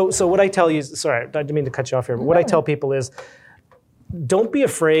 So what I tell you, sorry, I didn't mean to cut you off here, but what I tell people is, don't be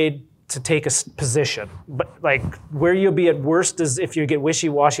afraid to take a position, but like where you'll be at worst is if you get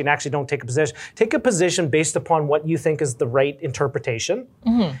wishy-washy and actually don't take a position. Take a position based upon what you think is the right interpretation,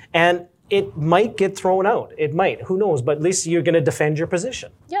 and it might get thrown out. It might, who knows? But at least you're going to defend your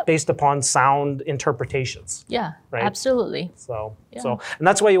position based upon sound interpretations. Yeah, right? Absolutely. So, and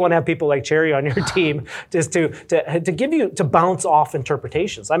that's why you want to have people like Cherry on your team, just to give you, to bounce off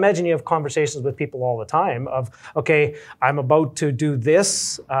interpretations. I imagine you have conversations with people all the time of, okay, I'm about to do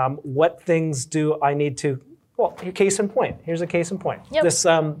this. What things do I need to? Well, case in point. Here's a case in point. Yep. This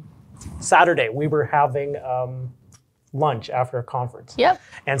Saturday we were having lunch after a conference. Yep.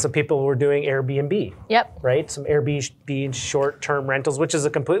 And some people were doing Airbnb. Yep. Right? Some Airbnb short-term rentals, which is a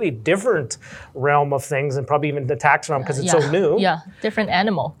completely different realm of things, and probably even the tax realm because it's so new. Yeah, different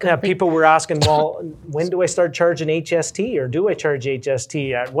animal. Yeah, people were asking, well, when do I start charging HST, or do I charge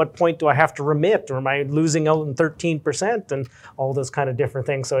HST? At what point do I have to remit, or am I losing out on 13%, and all those kind of different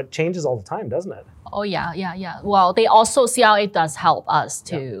things? So it changes all the time, doesn't it? Oh yeah. Well, they also CRA does help us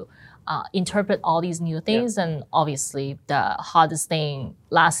to interpret all these new things, and obviously the hardest thing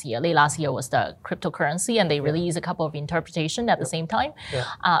late last year was the cryptocurrency, and they released a couple of interpretation at the same time.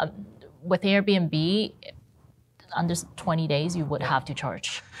 With Airbnb, under 20 days, you would have to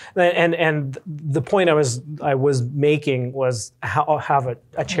charge. And the point I was making was have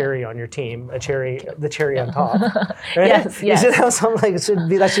a cherry on your team, the cherry on top. Right? Yes. You should have something like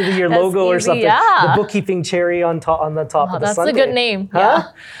that should be your logo or something. Yeah. The bookkeeping cherry on the top of the That's sundae. a good name.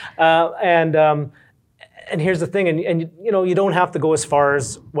 Huh? Yeah. And here's the thing, and you don't have to go as far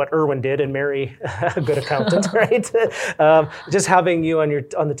as what Irwin did and marry a good accountant, right? Just having you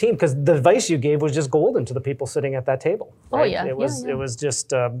on the team, because the advice you gave was just golden to the people sitting at that table. Right? Oh yeah. It was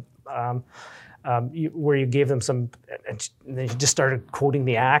just where you gave them some, and then you just started quoting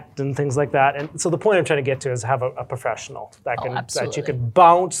the act and things like that. And so the point I'm trying to get to is have a professional that you can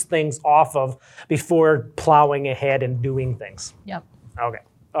bounce things off of before plowing ahead and doing things. Yep.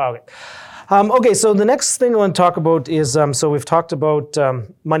 Okay, so the next thing I want to talk about is, so we've talked about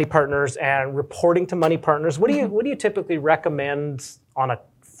money partners and reporting to money partners. What do you typically recommend on a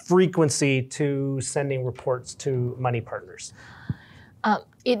frequency to sending reports to money partners?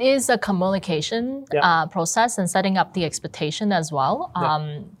 It is a communication process and setting up the expectation as well.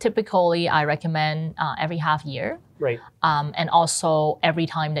 Typically, I recommend every half year. Right. And also every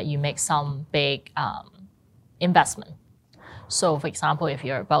time that you make some big investment. So, for example, if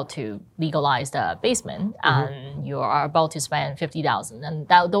you're about to legalize the basement and you are about to spend $50,000, and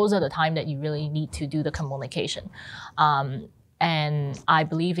those are the time that you really need to do the communication. And I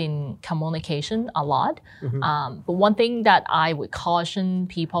believe in communication a lot. But one thing that I would caution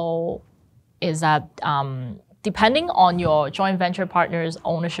people is that depending on your joint venture partner's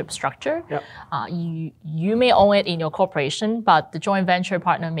ownership structure, you may own it in your corporation, but the joint venture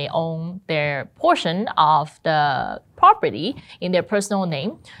partner may own their portion of the property in their personal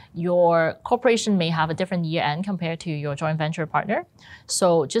name. Your corporation may have a different year end compared to your joint venture partner.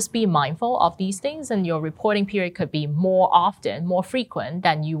 So just be mindful of these things, and your reporting period could be more frequent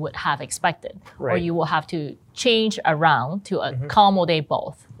than you would have expected. Or you will have to change around to accommodate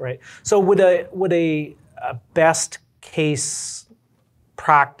both. Right. So would a best case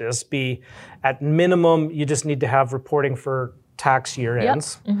practice be, at minimum, you just need to have reporting for tax year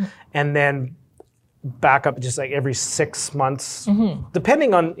ends, and then back up just like every 6 months,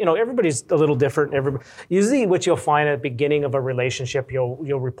 depending on, everybody's a little different. Usually what you'll find at the beginning of a relationship,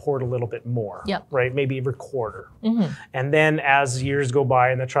 you'll report a little bit more, right? Maybe every quarter. And then as years go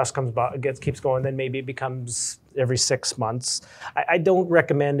by and the trust keeps going, then maybe it becomes every 6 months. I don't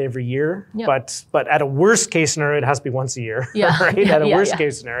recommend every year, but at a worst case scenario, it has to be once a year, right? At a worst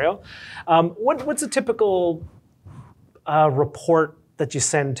case scenario. What's a typical report that you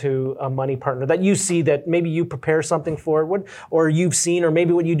send to a money partner that you see that maybe you prepare something for, or you've seen, or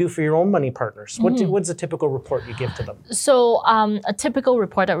maybe what you do for your own money partners? What's a typical report you give to them? So a typical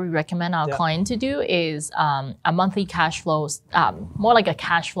report that we recommend our client to do is a monthly cash flow, more like a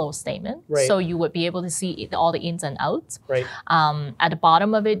cash flow statement. Right. So you would be able to see all the ins and outs. Right. At the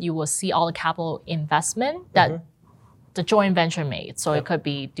bottom of it, you will see all the capital investment that the joint venture made. So it could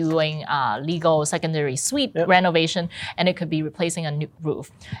be doing legal secondary suite renovation, and it could be replacing a new roof.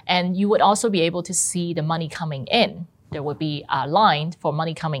 And you would also be able to see the money coming in. There would be a line for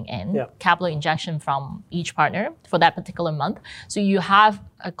money coming in, capital injection from each partner for that particular month. So you have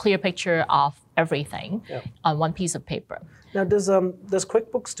a clear picture of everything on one piece of paper. Now, does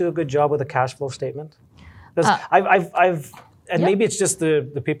QuickBooks do a good job with a cash flow statement? And maybe it's just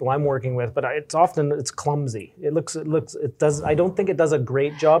the people I'm working with, but it's clumsy. It does. I don't think it does a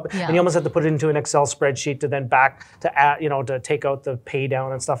great job. And you almost have to put it into an Excel spreadsheet to then to take out the pay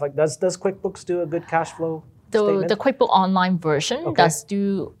down and stuff like that. Does QuickBooks do a good cash flow statement? The QuickBooks Online version does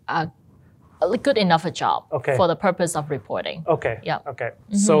do a good enough a job for the purpose of reporting. Okay. Yeah. Okay.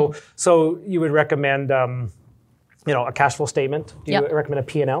 So you would recommend a cash flow statement? Do you recommend a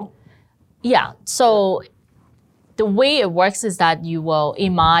P&L? Yeah. So the way it works is that you will,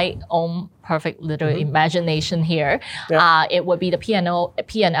 in my own perfect little imagination here, it would be the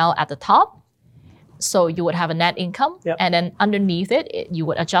P&L at the top. So you would have a net income, and then underneath it, you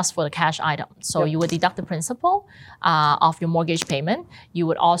would adjust for the cash item. So you would deduct the principal of your mortgage payment. You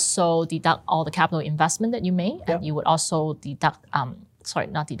would also deduct all the capital investment that you made, and you would also deduct,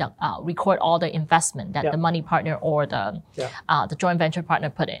 record all the investment that the money partner or the joint venture partner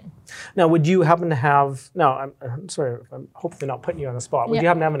put in. Now, would you happen to have? No, I'm sorry. I'm hopefully not putting you on the spot. Would you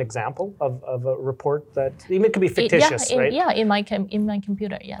happen to have an example of a report that even it could be fictitious, right? In my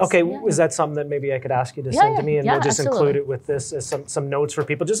computer. Yes. Okay, is that something that maybe I could ask you to send to me, and we'll just include it with this as some notes for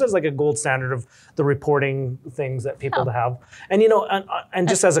people, just as like a gold standard of the reporting things that people have, and and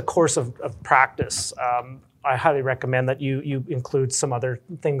just as a course of practice. I highly recommend that you include some other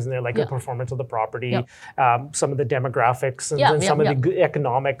things in there, like the performance of the property, some of the demographics, and some of the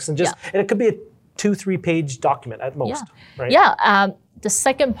economics, and and it could be a 2-3 page document at most, right? Yeah. The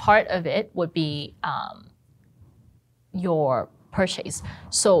second part of it would be your purchase.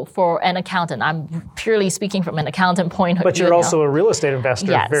 So for an accountant, I'm purely speaking from an accountant point of view. But you're also a real estate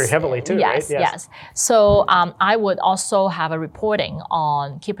investor very heavily too, right? Yes. So I would also have a reporting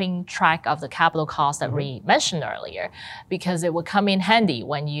on keeping track of the capital cost that we mentioned earlier, because it would come in handy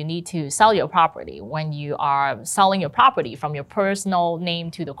when you need to sell your property, when you are selling your property from your personal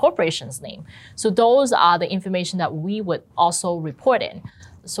name to the corporation's name. So those are the information that we would also report in.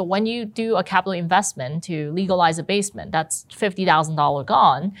 So when you do a capital investment to legalize a basement, that's $50,000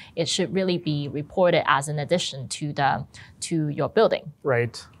 gone. It should really be reported as an addition to your building.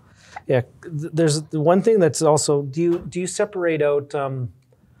 Right. Yeah. There's the one thing that's also. Do you separate out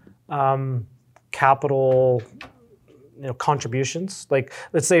capital? Contributions. Like,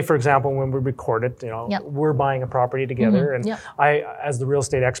 let's say, for example, when we record it, we're buying a property together, and I, as the real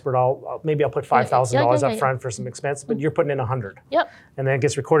estate expert, I'll put $5,000 up front for some expenses, but you're putting in $100. And then it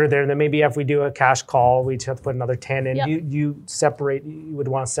gets recorded there, and then maybe if we do a cash call, we have to put another 10 in. You separate. You would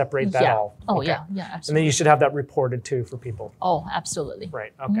want to separate that all. Oh, yeah, absolutely. And then you should have that reported too for people. Oh, absolutely.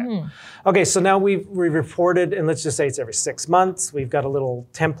 Right. Okay. Okay. So now we reported, and let's just say it's every 6 months. We've got a little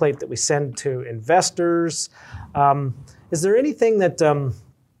template that we send to investors. Is there anything that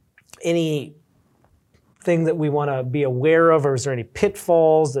we want to be aware of, or is there any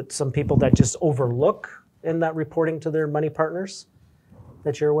pitfalls that some people that just overlook in that reporting to their money partners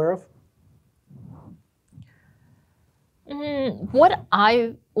that you're aware of? From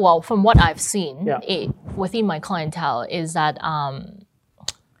what I've seen within my clientele is that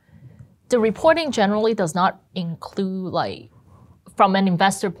the reporting generally does not include from an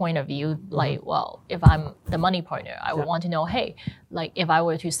investor point of view, if I'm the money partner, I would want to know, hey, if I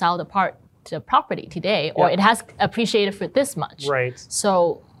were to sell the property today, or it has appreciated for this much. Right.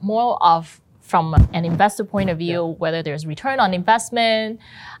 So more of from an investor point of view, whether there's return on investment,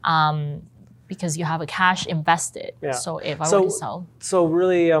 because you have a cash invested. So if I were to sell. So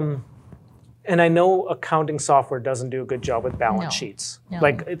really, and I know accounting software doesn't do a good job with balance sheets. No.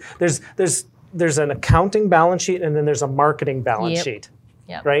 There's an accounting balance sheet, and then there's a marketing balance sheet,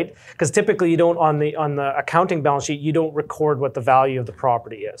 right? Because typically you don't on the accounting balance sheet, you don't record what the value of the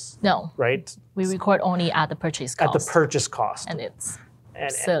property is. No. Right? We record only at the purchase cost. At the purchase cost. And it's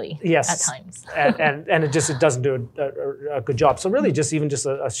silly at times. and it doesn't do a good job. So really just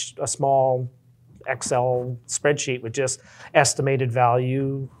a small Excel spreadsheet with just estimated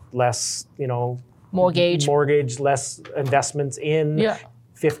value, less, mortgage, less investments in.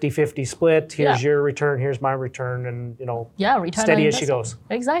 50-50 split. Here's your return. Here's my return, and return steady as she goes.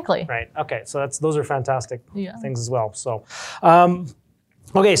 Exactly. Right. Okay. So those are fantastic things as well. So,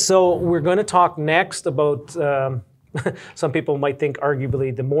 okay. So we're going to talk next about. Some people might think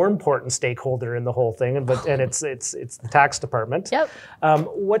arguably the more important stakeholder in the whole thing, and it's the tax department. Yep.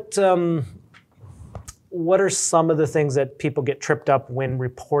 What are some of the things that people get tripped up when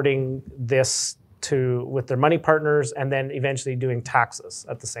reporting this with their money partners, and then eventually doing taxes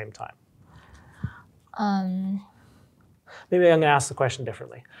at the same time? Maybe I'm going to ask the question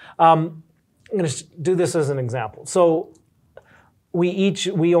differently. I'm going to do this as an example. So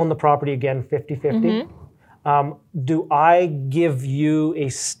we own the property again, 50-50. Do I give you a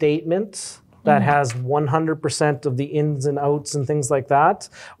statement that has 100% of the ins and outs and things like that,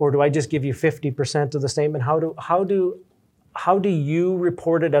 or do I just give you 50% of the statement? How do you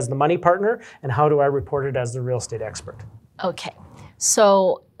report it as the money partner, and how do I report it as the real estate expert? Okay,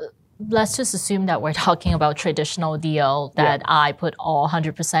 so let's just assume that we're talking about traditional deal that I put all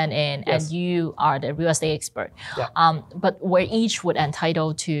 100% in, and you are the real estate expert. But where each would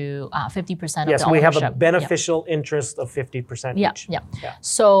entitle to 50% of the ownership. Yes, we have a beneficial interest of 50% each.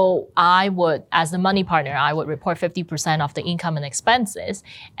 So I would, as the money partner, I would report 50% of the income and expenses,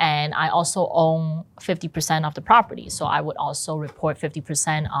 and I also own 50% of the property. So I would also report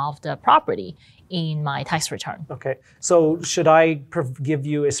 50% of the property in my tax return. Okay. So should I give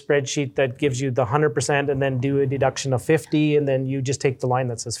you a spreadsheet that gives you the 100% and then do a deduction of 50 and then you just take the line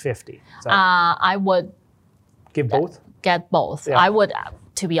that says 50? I would give both? Get both. Yeah. I would,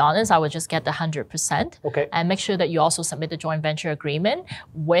 to be honest, I would just get the 100%. Okay. And make sure that you also submit the joint venture agreement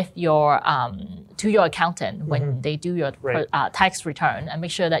with your to your accountant when they do your tax return, and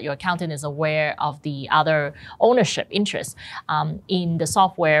make sure that your accountant is aware of the other ownership interest. In the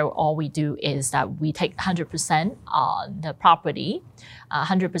software, all we do is that we take 100% on the property,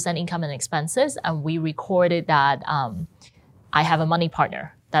 100% income and expenses, and we recorded that I have a money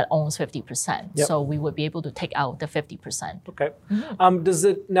partner that owns 50%. Yep. So we would be able to take out the 50%. Okay.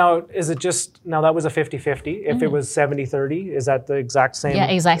 Is it just, now that was a 50-50. If it was 70-30, is that the exact same? Yeah,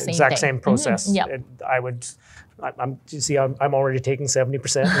 exact same thing. Process? Yep. You see, I'm already taking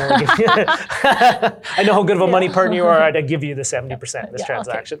 70%. I know how good of a money partner you are. I'd give you the 70% in this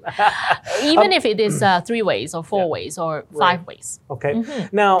transaction. Okay. Even if it is 3 ways or 4 ways or 5 ways. Okay.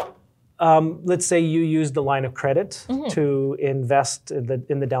 Now, let's say you use the line of credit to invest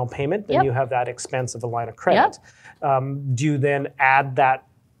in the down payment, and you have that expense of the line of credit. Do you then add that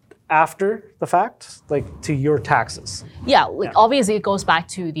after the fact, like to your taxes? Yeah, obviously it goes back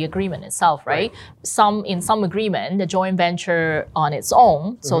to the agreement itself, right? In some agreement, the joint venture on its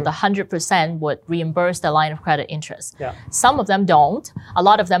own, so the 100% would reimburse the line of credit interest. Yeah. Some of them don't, a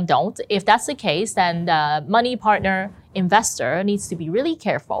lot of them don't. If that's the case, then the money partner investor needs to be really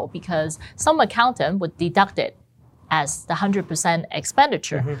careful, because some accountant would deduct it as the 100%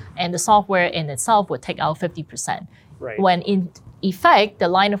 expenditure, and the software in itself would take out 50%. Right. When in effect, the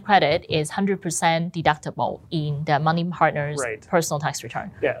line of credit is 100% deductible in the money partner's personal tax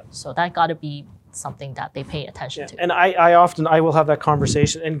return. Yeah. So that got to be something that they pay attention to. And I will have that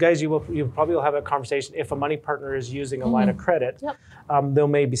conversation. And guys, you probably will have that conversation if a money partner is using a line of credit. They'll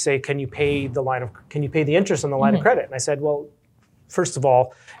maybe say, can you pay the interest on the line of credit? And I said, well, first of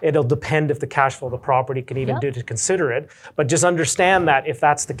all, it'll depend if the cash flow of the property can even do to consider it. But just understand that if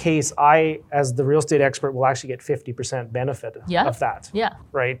that's the case, I, as the real estate expert, will actually get 50% benefit of that. Yeah.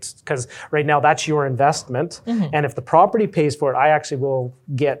 Right? Because right now that's your investment. And if the property pays for it, I actually will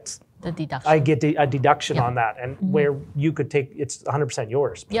get the deduction. I get a deduction on that. And where you could take, it's 100%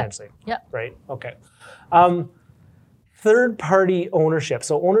 yours potentially. Right? Okay. Third party ownership.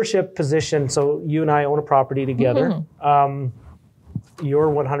 So ownership position. So you and I own a property together. You're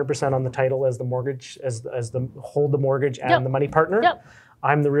 100% on the title as the mortgage, as the hold the mortgage and the money partner.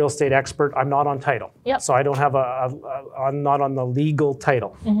 I'm the real estate expert. I'm not on title. So I don't have I'm not on the legal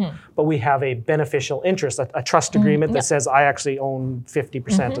title. But we have a beneficial interest, a trust agreement that says I actually own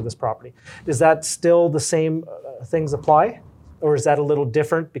 50% of this property. Does that still the same things apply? Or is that a little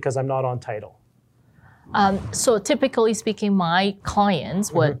different because I'm not on title? So typically speaking, my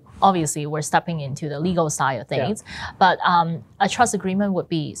clients would, obviously we're stepping into the legal side of things, but a trust agreement would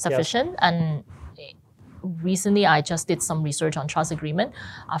be sufficient. And recently I just did some research on trust agreement.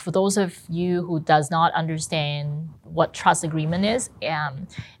 For those of you who does not understand what trust agreement is,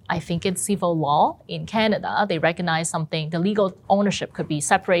 I think it's civil law in Canada. They recognize something, the legal ownership could be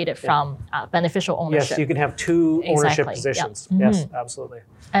separated from beneficial ownership. Yes, you can have two ownership positions. Yes, absolutely.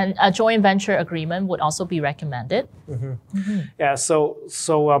 And a joint venture agreement would also be recommended. Yeah, so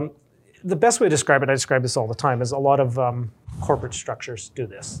the best way to describe it, I describe this all the time, is a lot of corporate structures do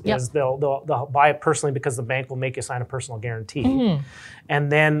this. Is they'll buy it personally because the bank will make you sign a personal guarantee.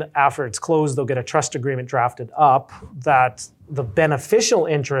 And then after it's closed, they'll get a trust agreement drafted up that the beneficial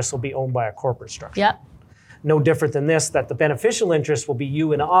interest will be owned by a corporate structure. No different than this, that the beneficial interest will be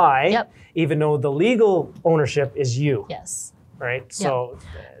you and I, even though the legal ownership is you. Right? So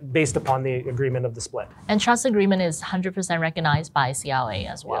based upon the agreement of the split. And trust agreement is 100% recognized by CLA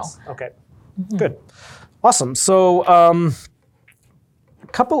as well. Yes. Okay. Good. Awesome. So a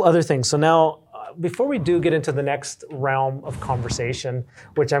couple other things. So now, before we do get into the next realm of conversation,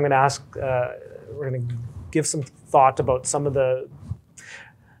 which I'm going to ask, we're going to give some thought about some of the,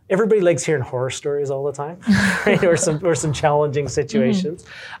 everybody likes hearing horror stories all the time, right? or some challenging situations.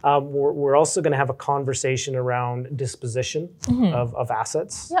 We're also going to have a conversation around disposition of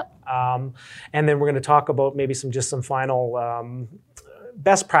assets. And then we're going to talk about maybe some final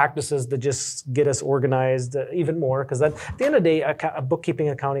best practices that just get us organized even more, because at the end of the day, a bookkeeping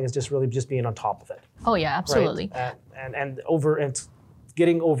accounting is just really just being on top of it. Oh yeah, absolutely. Right? And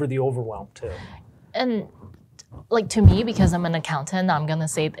getting over the overwhelm too. And like to me, because I'm an accountant, I'm gonna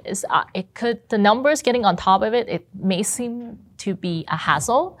say this: the numbers getting on top of it, it may seem to be a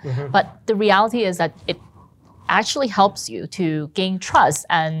hassle, but the reality is that it actually helps you to gain trust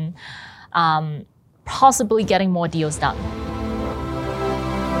and possibly getting more deals done.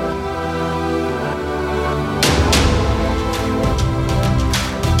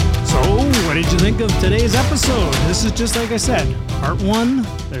 think of today's episode? This is just like I said, part one.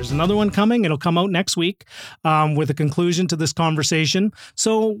 There's another one coming. It'll come out next week with a conclusion to this conversation.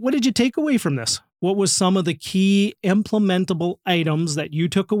 So what did you take away from this? What was some of the key implementable items that you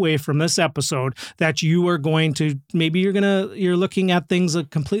took away from this episode that you are going to, maybe you're looking at things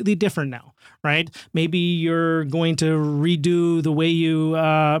completely different now, right? Maybe you're going to redo the way you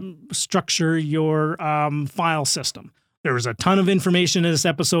structure your file system. There was a ton of information in this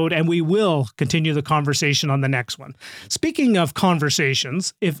episode, and we will continue the conversation on the next one. Speaking of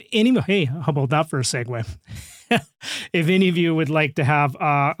conversations, hey, how about that for a segue? If any of you would like to have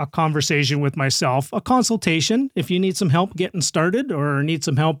a conversation with myself, a consultation, if you need some help getting started or need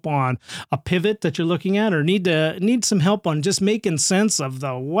some help on a pivot that you're looking at or need some help on just making sense of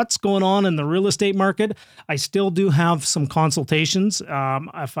what's going on in the real estate market, I still do have some consultations.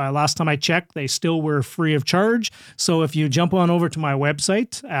 Last time I checked, they still were free of charge. So if you jump on over to my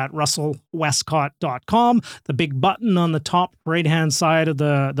website at russellwestcott.com, the big button on the top right-hand side of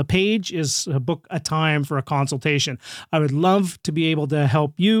the page is book a time for a consultation. I would love to be able to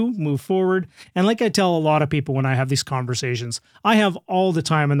help you move forward. And like I tell a lot of people when I have these conversations, I have all the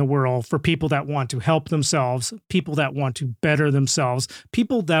time in the world for people that want to help themselves, people that want to better themselves,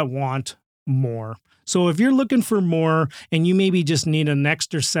 people that want more. So if you're looking for more and you maybe just need an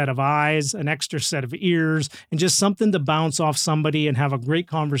extra set of eyes, an extra set of ears, and just something to bounce off somebody and have a great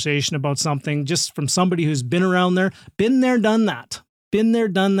conversation about something just from somebody who's been around there, been there, done that. Been there,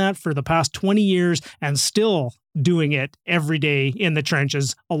 done that for the past 20 years and still doing it every day in the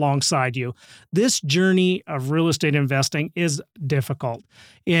trenches alongside you. This journey of real estate investing is difficult,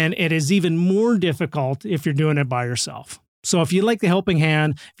 and it is even more difficult if you're doing it by yourself. So if you like the helping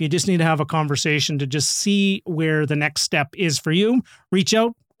hand, if you just need to have a conversation to just see where the next step is for you, reach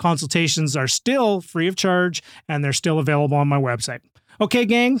out. Consultations are still free of charge, and they're still available on my website. Okay,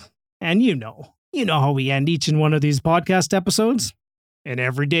 gang? And you know how we end each and one of these podcast episodes. And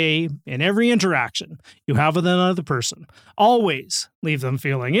every day, in every interaction you have with another person, always leave them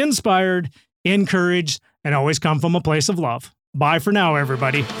feeling inspired, encouraged, and always come from a place of love. Bye for now,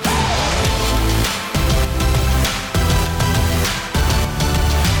 everybody.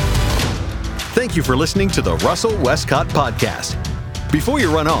 Thank you for listening to the Russell Westcott Podcast. Before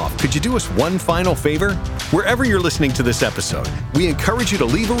you run off, could you do us one final favor? Wherever you're listening to this episode, we encourage you to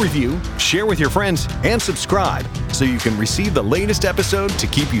leave a review, share with your friends, and subscribe so you can receive the latest episode to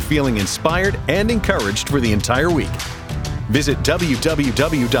keep you feeling inspired and encouraged for the entire week. Visit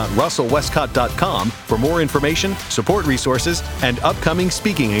www.russellwestcott.com for more information, support resources, and upcoming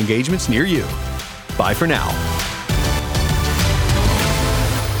speaking engagements near you. Bye for now.